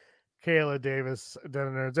Charlotte, Kayla Davis, Den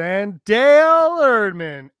Nerds, and Dale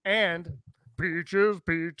Erdman, and Peaches,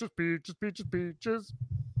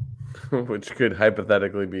 which could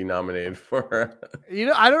hypothetically be nominated for.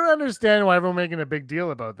 I don't understand why everyone's making a big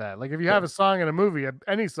deal about that. Like, if you have a song in a movie,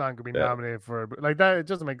 any song could be nominated for it. Like that, it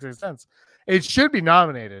doesn't make any sense. It should be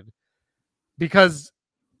nominated because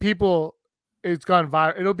it's gone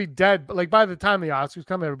viral. It'll be dead. But like by the time the Oscars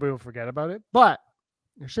come, everybody will forget about it. But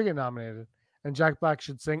it should get nominated, and Jack Black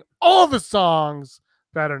should sing all the songs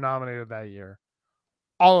that are nominated that year.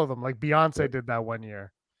 All of them, like Beyonce did that one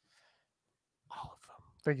year.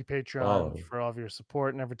 Thank you, Patreon, for all of your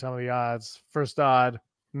support. Never tell me the odds. First odd,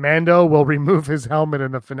 Mando will remove his helmet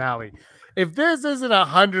in the finale. If this isn't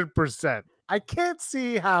 100%, I can't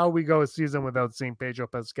see how we go a season without seeing Pedro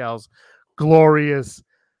Pascal's glorious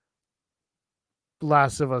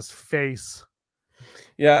Last of Us face.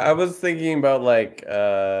 Yeah, I was thinking about like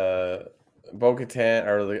Bo-Katan,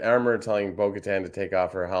 or the armor telling Bo-Katan to take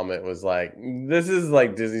off her helmet was like, this is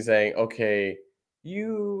like Disney saying, okay,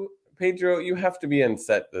 Pedro, you have to be on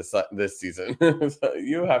set this season. So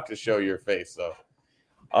you have to show your face. So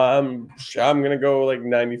I'm gonna go like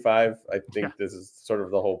 95. I think this is sort of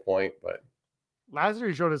the whole point. But last year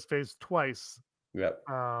he showed his face twice. Yep.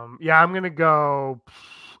 I'm gonna go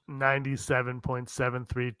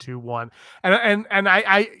 97.7321. And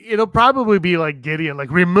I it'll probably be like Gideon, like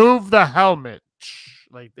remove the helmet.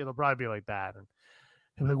 Like it'll probably be like that. And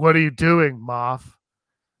he'll be like, what are you doing, Moff?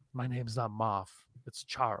 My name's not Moff. It's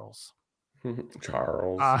Charles.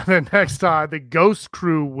 Charles. The next the Ghost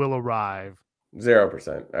Crew will arrive.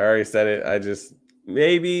 0%. I already said it. I just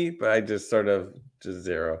maybe, but I just sort of just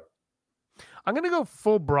 0. I'm gonna go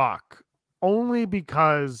full Brock only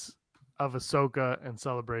because of Ahsoka and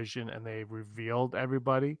Celebration, and they revealed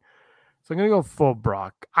everybody. So I'm gonna go full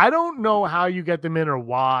Brock. I don't know how you get them in or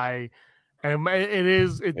why. And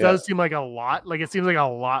it does seem like a lot. Like it seems like a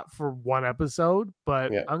lot for one episode,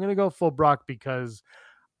 but I'm gonna go full Brock because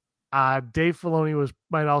Dave Filoni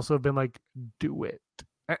might also have been like, do it.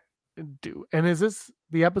 And is this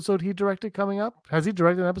the episode he directed coming up? Has he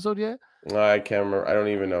directed an episode yet? I can't remember. I don't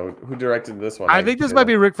even know who directed this one. I think this might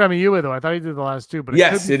be Rick Famuyiwa though. I thought he did the last two, but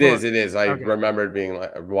yes, it is. It is. I remembered being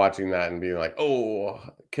like watching that and being like, oh,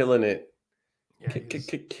 killing it.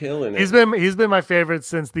 Killing it. He's been my favorite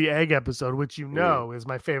since the Egg episode, which is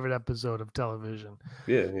my favorite episode of television.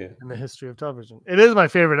 Yeah. In the history of television, it is my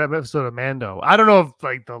favorite episode of Mando. I don't know if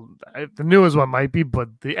like the newest one might be, but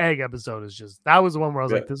the Egg episode is that was the one where I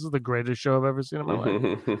was like, this is the greatest show I've ever seen in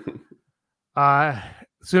my life.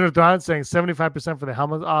 Sooner Dawn saying 75% for the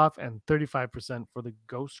helmet off and 35% for the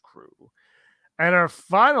Ghost Crew. And our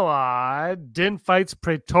final odd, Din fights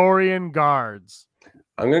Praetorian Guards.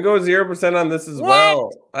 I'm going to go 0% on this as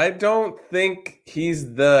well. I don't think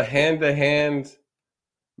he's the hand-to-hand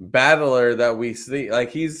battler that we see.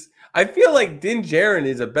 Like I feel like Din Djarin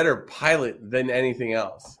is a better pilot than anything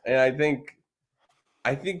else. And I think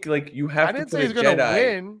like you have to put a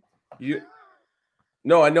Jedi. Win.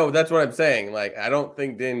 No, I know that's what I'm saying. Like, I don't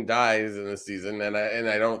think Din dies in this season, and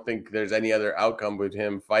I don't think there's any other outcome with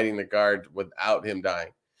him fighting the guard without him dying,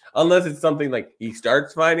 unless it's something like he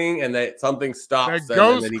starts fighting and that something stops The him and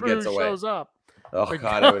ghost then he crew gets away. shows up. Oh The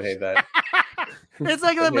God, I would hate that. It's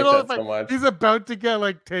like in I the hate middle that of like so much. he's about to get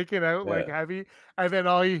like taken out like Yeah. heavy, and then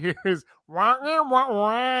all you hear is wah, wah, wah,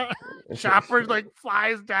 wah. Chopper like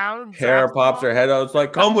flies down. And Hera zaps pops them her head out. It's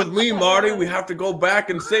like, come with me, Marty. We have to go back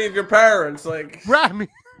and save your parents. Like, grab me,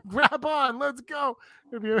 grab on, let's go.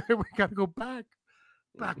 We gotta go back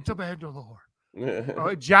to Mandalore.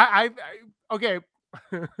 Okay,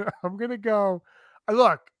 I'm gonna go.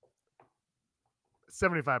 Look,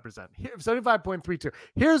 75%, 75.32.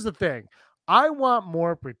 Here's the thing: I want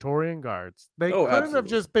more Praetorian guards. They couldn't have absolutely.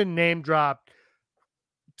 just been name dropped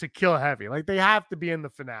to kill heavy. Like they have to be in the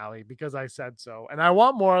finale because I said so, and I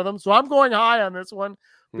want more of them. So I'm going high on this one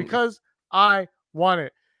because I want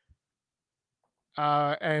it.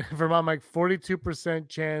 And from I'm like 42%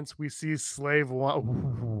 chance we see Slave One.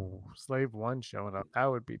 Ooh, Slave One showing up. That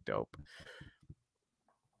would be dope.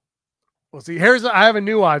 We'll see. I have a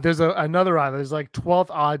new odd. There's another odd. There's like 12th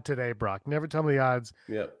odd today, Brock. Never tell me the odds.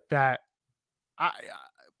 Yep. That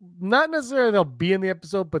not necessarily they'll be in the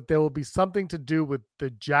episode, but there will be something to do with the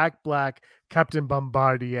Jack Black, Captain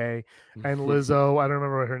Bombardier, and Lizzo. I don't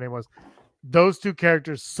remember what her name was. Those two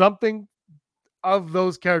characters, something of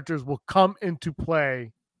those characters will come into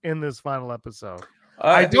play in this final episode.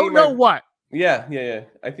 I don't know what. Yeah.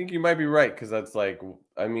 I think you might be right because that's like,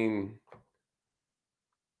 I mean,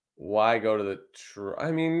 why go to the?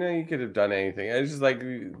 I mean, you could have done anything. It's just like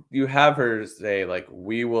you have her say, like,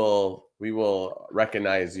 we will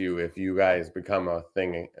recognize you if you guys become a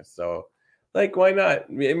thing. So, like, why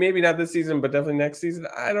not? Maybe not this season, but definitely next season.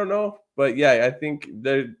 I don't know, but yeah, I think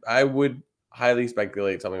I would highly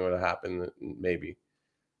speculate something would have happened. Maybe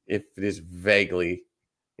if it is vaguely,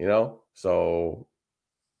 So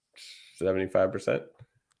 75%.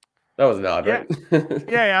 That was an odd, right?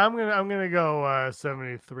 yeah. I'm gonna go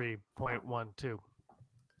 73.12.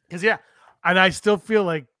 Because and I still feel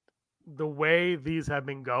like the way these have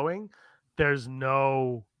been going, there's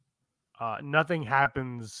no nothing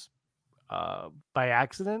happens by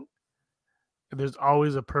accident. There's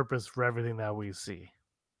always a purpose for everything that we see,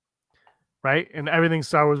 right? And everything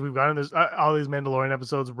Star Wars we've gotten, there's all these Mandalorian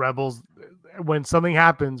episodes, Rebels. When something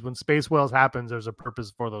happens, when space whales happens, there's a purpose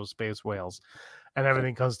for those space whales. And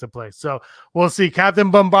everything comes to play. So we'll see.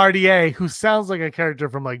 Captain Bombardier, who sounds like a character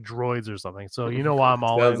from like Droids or something. So you know why I'm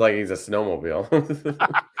all sounds in. like he's a snowmobile.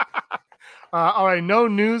 All right, no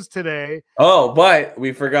news today. Oh, but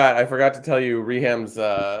I forgot to tell you Reham's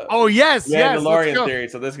Mandalorian theory.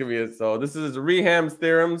 So this could be it. So this is Reham's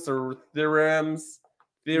theorems or theorems.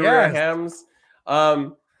 Yes.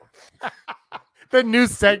 The new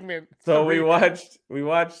segment. So we watched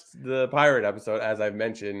the pirate episode, as I've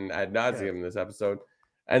mentioned ad nauseum in this episode.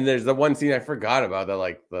 And there's the one scene I forgot about that,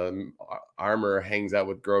 like the armor hangs out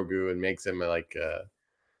with Grogu and makes him like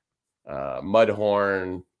a mud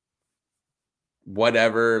horn,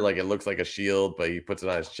 whatever. Like it looks like a shield, but he puts it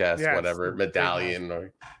on his chest, whatever medallion.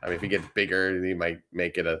 Or if he gets bigger, he might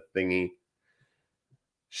make it a thingy.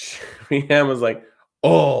 Reham was like,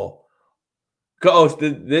 "Oh,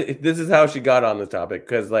 this is how she got on the topic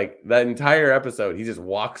because like that entire episode, he just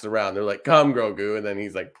walks around. They're like, "Come, Grogu," and then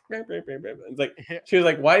he's like, it's like she was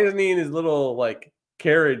like, "Why isn't he in his little like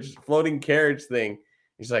floating carriage thing?"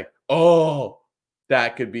 He's like, "Oh,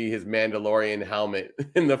 that could be his Mandalorian helmet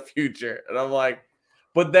in the future." And I'm like,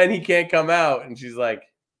 "But then he can't come out." And she's like,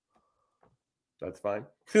 "That's fine."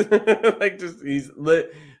 Like just he's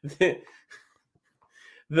lit.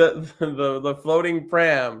 The floating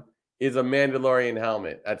pram is a Mandalorian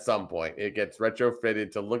helmet at some point. It gets retrofitted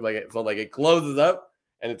to look like it. So like it closes up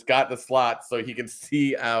and it's got the slots so he can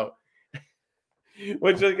see out.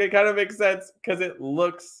 Which it kind of makes sense because it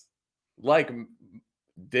looks like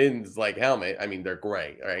Din's like helmet. I mean, they're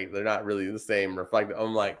gray, right? They're not really the same reflective.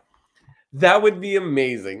 I'm like, that would be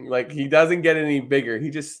amazing. Like he doesn't get any bigger. He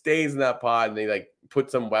just stays in that pod and they like put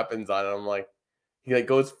some weapons on it. I'm like, he like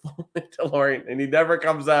goes full Mandalorian and he never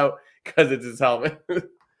comes out because it's his helmet.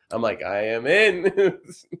 I'm like, I am in.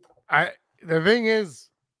 The thing is,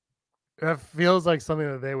 that feels like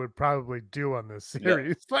something that they would probably do on this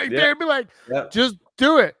series. They'd be like, just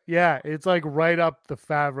do it. Yeah, it's like right up the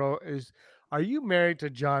Favreau. Are you married to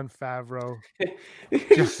Jon Favreau?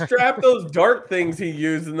 Strap those dart things he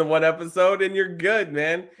used in the one episode and you're good,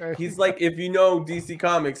 man. He's like, if you know DC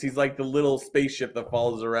Comics, he's like the little spaceship that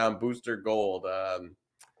follows around Booster Gold.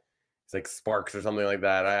 It's like Sparks or something like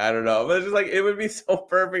that. I don't know. But it's just like, it would be so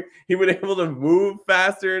perfect. He would be able to move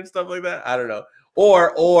faster and stuff like that. I don't know.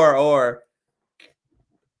 Or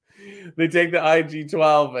They take the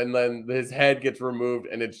IG-12 and then his head gets removed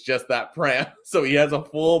and it's just that pram. So he has a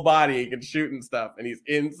full body. He can shoot and stuff. And he's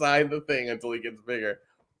inside the thing until he gets bigger.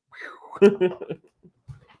 You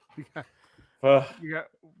got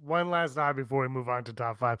one last thought before we move on to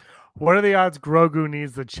top 5. What are the odds Grogu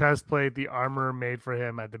needs the chest plate, the armor made for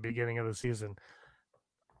him at the beginning of the season?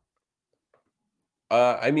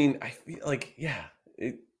 I mean, I feel like,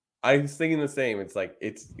 I was thinking the same. It's like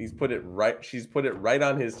she's put it right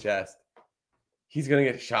on his chest. He's gonna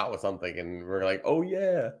get shot with something, and we're like, oh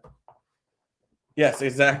yeah. Yes,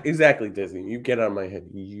 exactly, Disney. You get out of my head.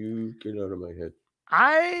 You get out of my head.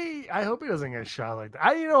 I hope he doesn't get shot like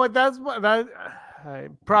that. You know what? That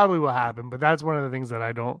probably will happen, but that's one of the things that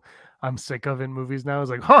I'm sick of in movies now. Is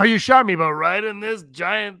like, oh, you shot me, but right in this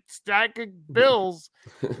giant stack of bills.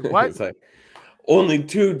 What? It's like only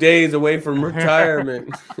 2 days away from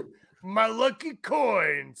retirement. My lucky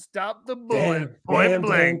coin. Stop the bullet. Point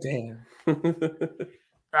blank. Damn.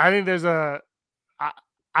 I think there's I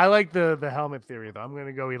like the helmet theory though. I'm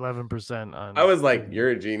gonna go 11% on. I was like, you're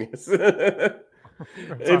a genius.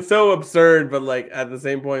 It's so absurd, but like at the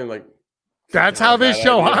same point, like that's how this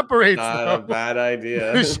show operates. Not a bad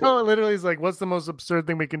idea. The show literally is like, what's the most absurd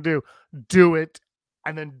thing we can do? Do it,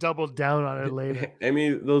 and then double down on it later. I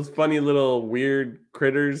mean, those funny little weird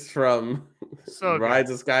critters from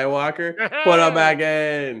Rise of Skywalker, put them back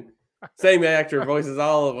in. Same actor voices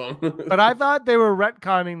all of them. But I thought they were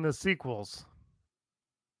retconning the sequels.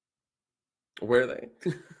 Were they?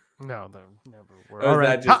 No, they never were. Or is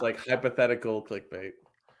that just like hypothetical clickbait?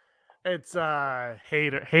 It's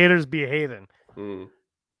haters be hating.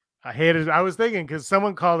 Haters. I was thinking because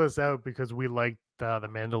someone called us out because we liked the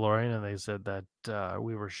Mandalorian and they said that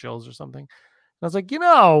we were shills or something. And I was like,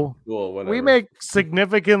 we make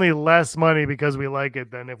significantly less money because we like it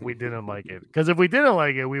than if we didn't like it. Because if we didn't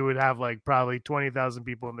like it, we would have like probably 20,000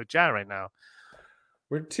 people in the chat right now.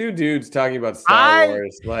 We're two dudes talking about Star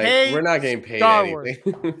Wars. Like, we're not getting paid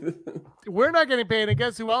anything. We're not getting paid. And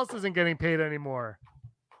guess who else isn't getting paid anymore?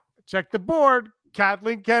 Check the board.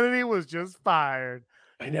 Kathleen Kennedy was just fired.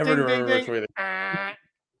 I never remember which way.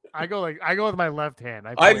 I go with my left hand.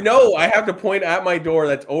 I know I have to point at my door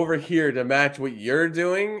that's over here to match what you're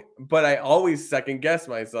doing, but I always second guess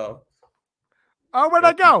myself. Oh, where'd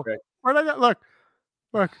I go? Where'd I go?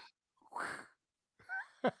 Look.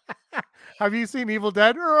 Have you seen Evil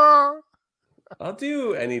Dead? I'll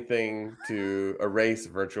do anything to erase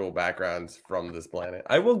virtual backgrounds from this planet.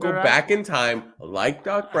 I will go back in time like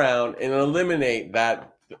Doc Brown and eliminate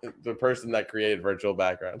the person that created virtual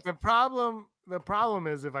backgrounds. The problem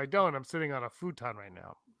is if I don't, I'm sitting on a futon right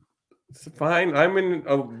now. It's fine. I'm in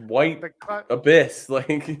a white abyss.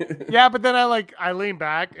 Like yeah, but then I lean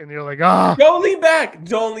back and you're like, oh, don't lean back.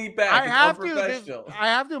 I have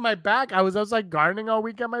to. My back. I was outside gardening all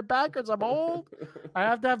weekend. My back because I'm old. I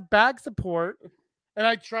have to have back support. And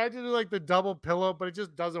I tried to do like the double pillow, but it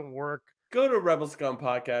just doesn't work. Go to Rebel Scum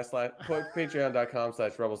Podcast,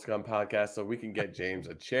 patreon.com/Rebel Scum Podcast so we can get James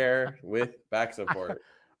a chair with back support.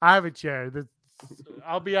 I have a chair.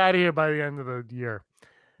 I'll be out of here by the end of the year.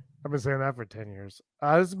 I've been saying that for 10 years. This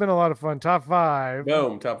has been a lot of fun. Top 5.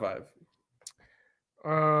 Boom, top 5.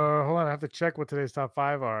 Hold on. I have to check what today's top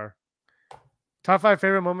 5 are. Top 5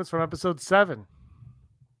 favorite moments from episode 7.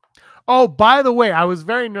 Oh, by the way, I was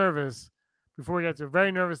very nervous before we got to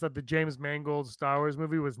very nervous that the James Mangold Star Wars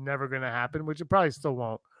movie was never going to happen, which it probably still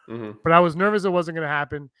won't. Mm-hmm. But I was nervous it wasn't going to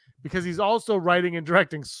happen because he's also writing and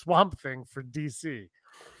directing Swamp Thing for DC.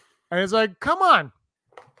 And it's like, come on.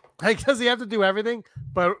 Like, does he have to do everything?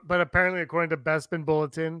 But apparently, according to Bespin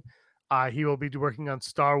Bulletin, he will be working on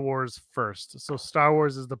Star Wars first. So Star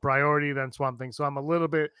Wars is the priority, then Swamp Thing. So I'm a little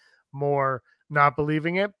bit more not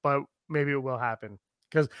believing it, but maybe it will happen.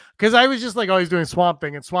 Because I was just like, oh, he's doing Swamp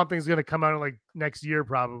Thing, and Swamp Thing's going to come out in like next year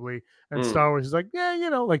probably. And Star Wars is like, yeah,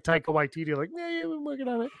 like Taika Waititi, like, yeah, we're working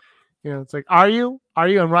on it. It's like, are you?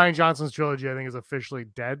 And Rian Johnson's trilogy, I think, is officially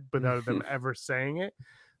dead without them ever saying it.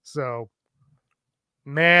 So,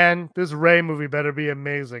 man, this Rey movie better be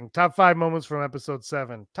amazing. Top 5 moments from episode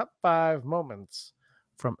 7. Top 5 moments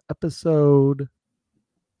from episode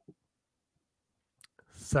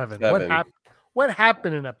 7. What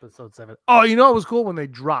happened in episode 7? Oh, it was cool when they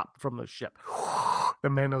dropped from the ship. The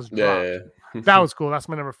Mandos dropped. Yeah. That was cool. That's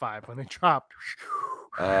my number 5 when they dropped.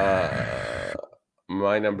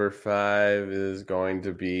 My number 5 is going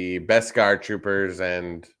to be Beskar troopers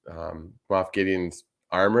and Moff Gideon's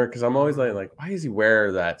armor, because I'm always like, why does he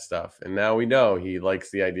wear that stuff? And now we know he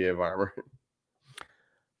likes the idea of armor.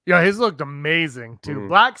 Yeah, his looked amazing too.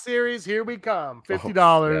 Black Series, here we come.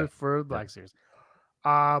 $50 for Black Series.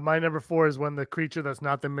 My number 4 is when the creature that's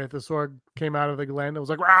not the mythosaur came out of the glen. It was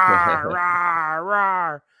like, rawr, rawr,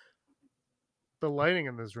 rawr. The lighting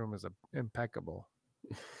in this room is impeccable.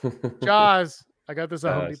 Jaws. I got this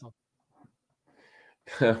at Home Depot.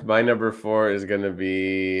 My number 4 is going to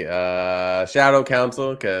be Shadow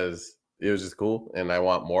Council because it was just cool. And I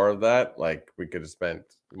want more of that. Like, we could have spent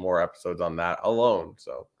more episodes on that alone.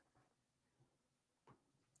 So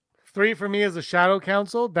 3 for me is the Shadow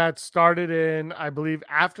Council that started in, I believe,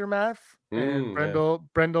 Aftermath. And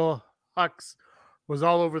Brendel Hux was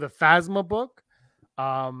all over the Phasma book.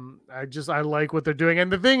 I like what they're doing.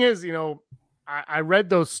 And the thing is, I read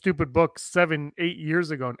those stupid books 7-8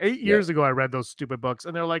 years ago. And 8 years ago, I read those stupid books.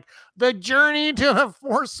 And they're like, The Journey to the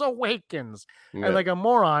Force Awakens. Yeah. And like a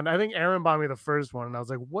moron, I think Aaron bought me the first one. And I was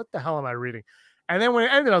like, what the hell am I reading? And then when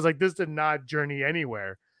it ended, I was like, this did not journey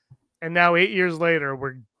anywhere. And now 8 years later,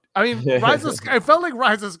 I felt like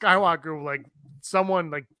Rise of Skywalker, like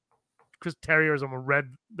someone like Chris Terry or someone read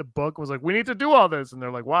the book, was like, we need to do all this. And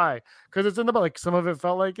they're like, why? Because it's in the book. Like, some of it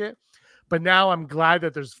felt like it. But now I'm glad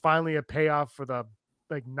that there's finally a payoff for the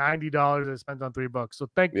like $90 I spent on 3 books. So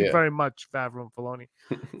thank you very much, Favreau and Filoni,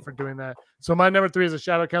 for doing that. So my number 3 is the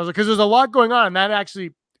Shadow Council, because there's a lot going on. And that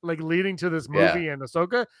actually, like, leading to this movie and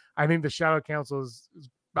Ahsoka, I think the Shadow Council is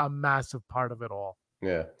a massive part of it all.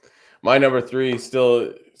 Yeah. My number 3,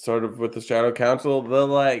 still sort of with the Shadow Council, the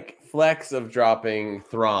like flex of dropping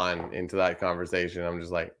Thrawn into that conversation. I'm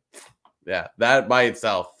just like, yeah, that by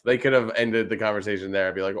itself, they could have ended the conversation there.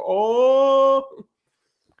 I'd be like, oh.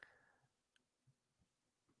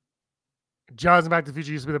 Jaws and Back to the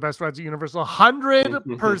Future used to be the best rides at Universal.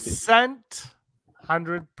 100%.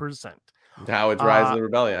 100%. How it's Rise of the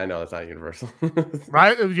Rebellion. I know that's not Universal.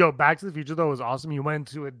 Right? Yo, Back to the Future, though, was awesome. You went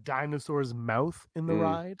into a dinosaur's mouth in the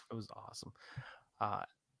ride. It was awesome.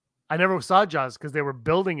 I never saw Jaws because they were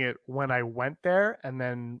building it when I went there. And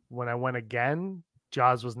then when I went again,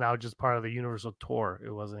 Jaws was now just part of the Universal tour.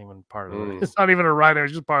 It wasn't even part of it. It's not even a ride. It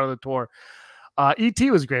was just part of the tour. E.T.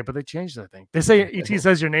 was great, but they changed it, I think. They say E.T.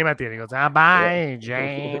 says your name at the end. He goes, bye,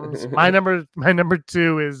 James. My number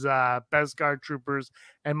 2 is Beskar Troopers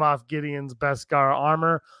and Moff Gideon's Beskar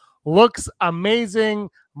armor. Looks amazing.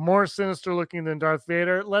 More sinister looking than Darth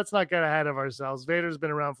Vader. Let's not get ahead of ourselves. Vader's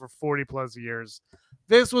been around for 40 plus years.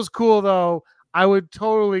 This was cool, though. I would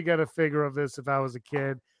totally get a figure of this if I was a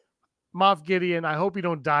kid. Moff Gideon, I hope you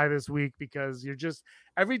don't die this week, because you're just,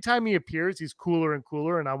 every time he appears, he's cooler and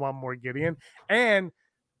cooler, and I want more Gideon. And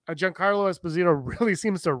Giancarlo Esposito really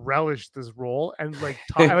seems to relish this role, and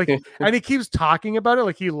and he keeps talking about it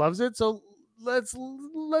like he loves it. So let's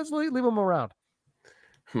leave him around.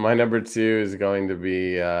 My number 2 is going to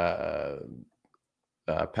be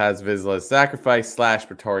Paz Vizsla's sacrifice /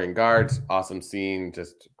 Praetorian Guards. Awesome scene,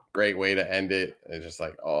 just great way to end it. It's just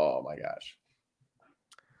like, oh my gosh.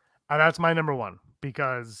 That's my number 1,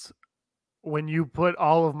 because when you put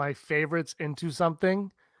all of my favorites into something,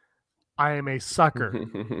 I am a sucker.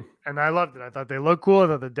 And I loved it. I thought they looked cool. I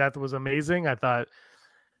thought the death was amazing. I thought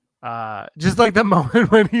just like the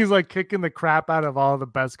moment when he's like kicking the crap out of all the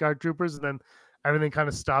Beskar troopers, and then everything kind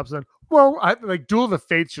of stops, and like Duel of the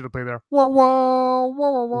Fates should have played there. Whoa, whoa,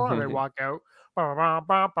 whoa, whoa, whoa, and they walk out.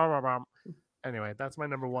 Anyway, that's my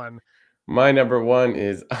number 1. My number 1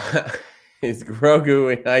 is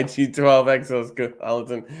Grogu in IG-12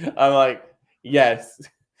 exoskeleton. I'm like, yes,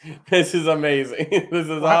 this is amazing. This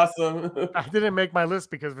is awesome. I didn't make my list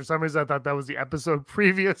because for some reason I thought that was the episode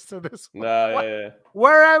previous to this one. No, yeah.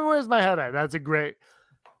 Where's my head at? That's a great,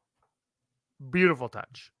 beautiful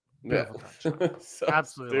touch. Beautiful touch. So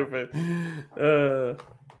absolutely stupid.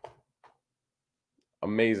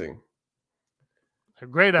 Amazing. A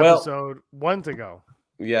great episode. 1 to go.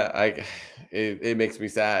 Yeah, it makes me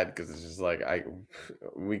sad because it's just like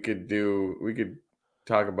we could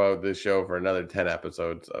talk about this show for another 10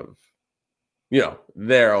 episodes of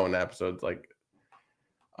their own episodes. Like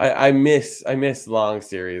I miss long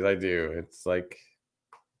series. I do. It's like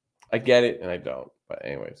I get it and I don't. But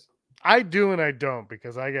anyways, I do and I don't,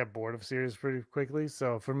 because I get bored of series pretty quickly.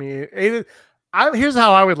 So for me, here's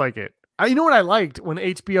how I would like it. You know what I liked when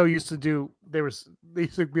HBO used to do? They used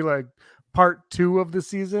to be like part 2 of the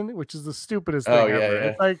season, which is the stupidest thing ever. Yeah.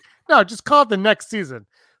 It's like, no, just call it the next season.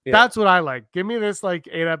 Yeah. That's what I like. Give me this like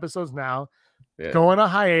 8 episodes now. Yeah. Go on a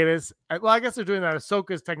hiatus. Well, I guess they're doing that.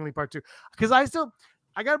 Ahsoka is technically part 2. Because I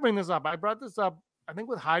got to bring this up. I brought this up, I think,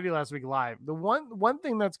 with Heidi last week live. The one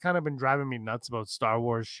thing that's kind of been driving me nuts about Star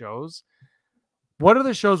Wars shows, what are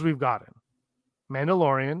the shows we've gotten?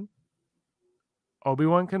 Mandalorian,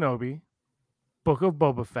 Obi-Wan Kenobi, Book of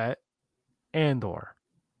Boba Fett, Andor.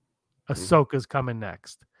 Ahsoka's coming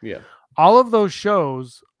next. Yeah. All of those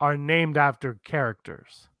shows are named after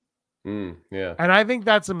characters. Yeah. And I think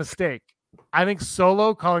that's a mistake. I think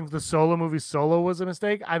Solo, calling the Solo movie Solo, was a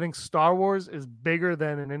mistake. I think Star Wars is bigger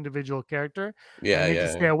than an individual character. Yeah, and they need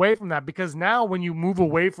to stay away from that, because now when you move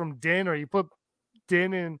away from Din, or you put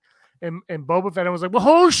Din in Boba Fett, it was like, well,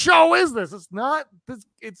 whole show is this? It's not this.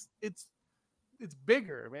 It's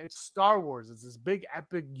bigger, man. It's Star Wars. It's this big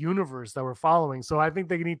epic universe that we're following. So I think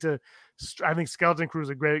they need to. I think Skeleton Crew is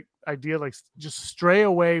a great idea. Like, just stray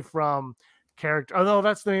away from character. Oh no,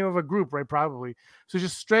 that's the name of a group, right? Probably. So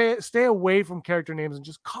just stay away from character names and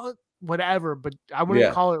just call it whatever. But I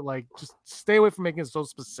wouldn't call it, like, just stay away from making it so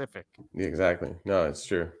specific. Yeah, exactly. No, it's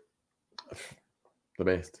true. The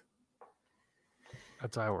best.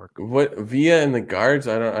 That's how I work. What, Via and the guards?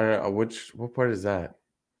 I don't know what part is that?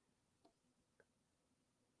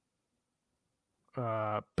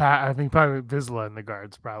 I think probably Vizsla and the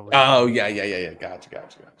guards, probably. Oh yeah. Gotcha.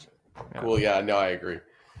 Yeah. Cool. Yeah, no, I agree.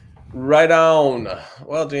 Right on.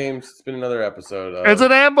 Well, James, it's been another episode. It's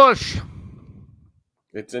an ambush.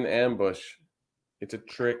 It's an ambush. It's a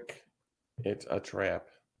trick. It's a trap.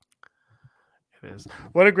 It is.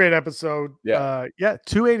 What a great episode. Yeah.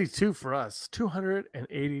 282 for us.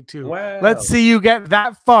 282. Wow. Let's see you get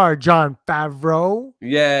that far, Jon Favreau.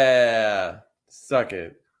 Yeah. Suck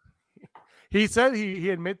it. He said he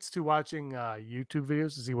admits to watching YouTube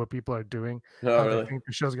videos to see what people are doing. Oh, really? I think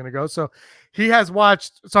the show's going to go. So he has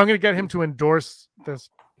watched. So I'm going to get him to endorse this.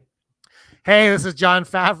 Hey, this is Jon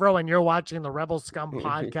Favreau, and you're watching the Rebel Scum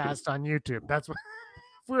podcast on YouTube. That's what,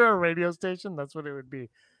 if we were a radio station, that's what it would be.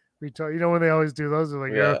 You know when they always do those? They're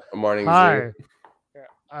like, yeah, morning. Hi.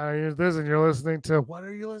 Here's this, and you're listening to, what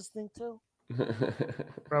are you listening to?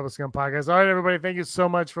 Rebel Scum podcast. All right, everybody. Thank you so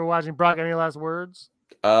much for watching. Brock, any last words?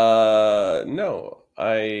 No,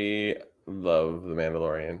 I love The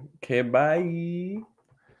Mandalorian. Okay, bye.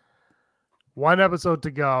 One episode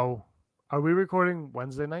to go. Are we recording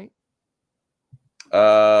Wednesday night?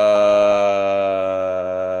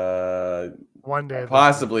 One day.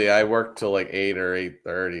 Possibly. I work till like 8 or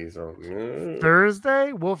 8:30. So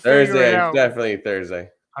Thursday? We'll figure it out. Definitely Thursday.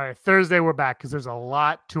 All right, Thursday we're back because there's a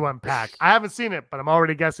lot to unpack. I haven't seen it, but I'm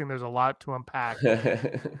already guessing there's a lot to unpack.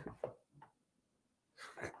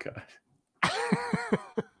 God.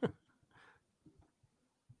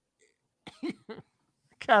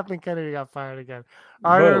 Kathleen Kennedy got fired again.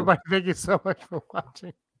 All right, everybody, thank you so much for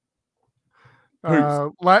watching.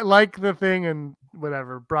 Like the thing and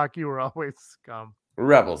whatever. Brock, you were always scum.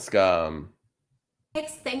 Rebel scum.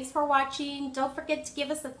 Thanks for watching. Don't forget to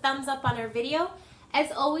give us a thumbs up on our video.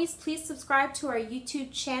 As always, please subscribe to our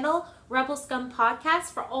YouTube channel, Rebel Scum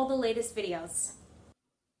Podcast, for all the latest videos.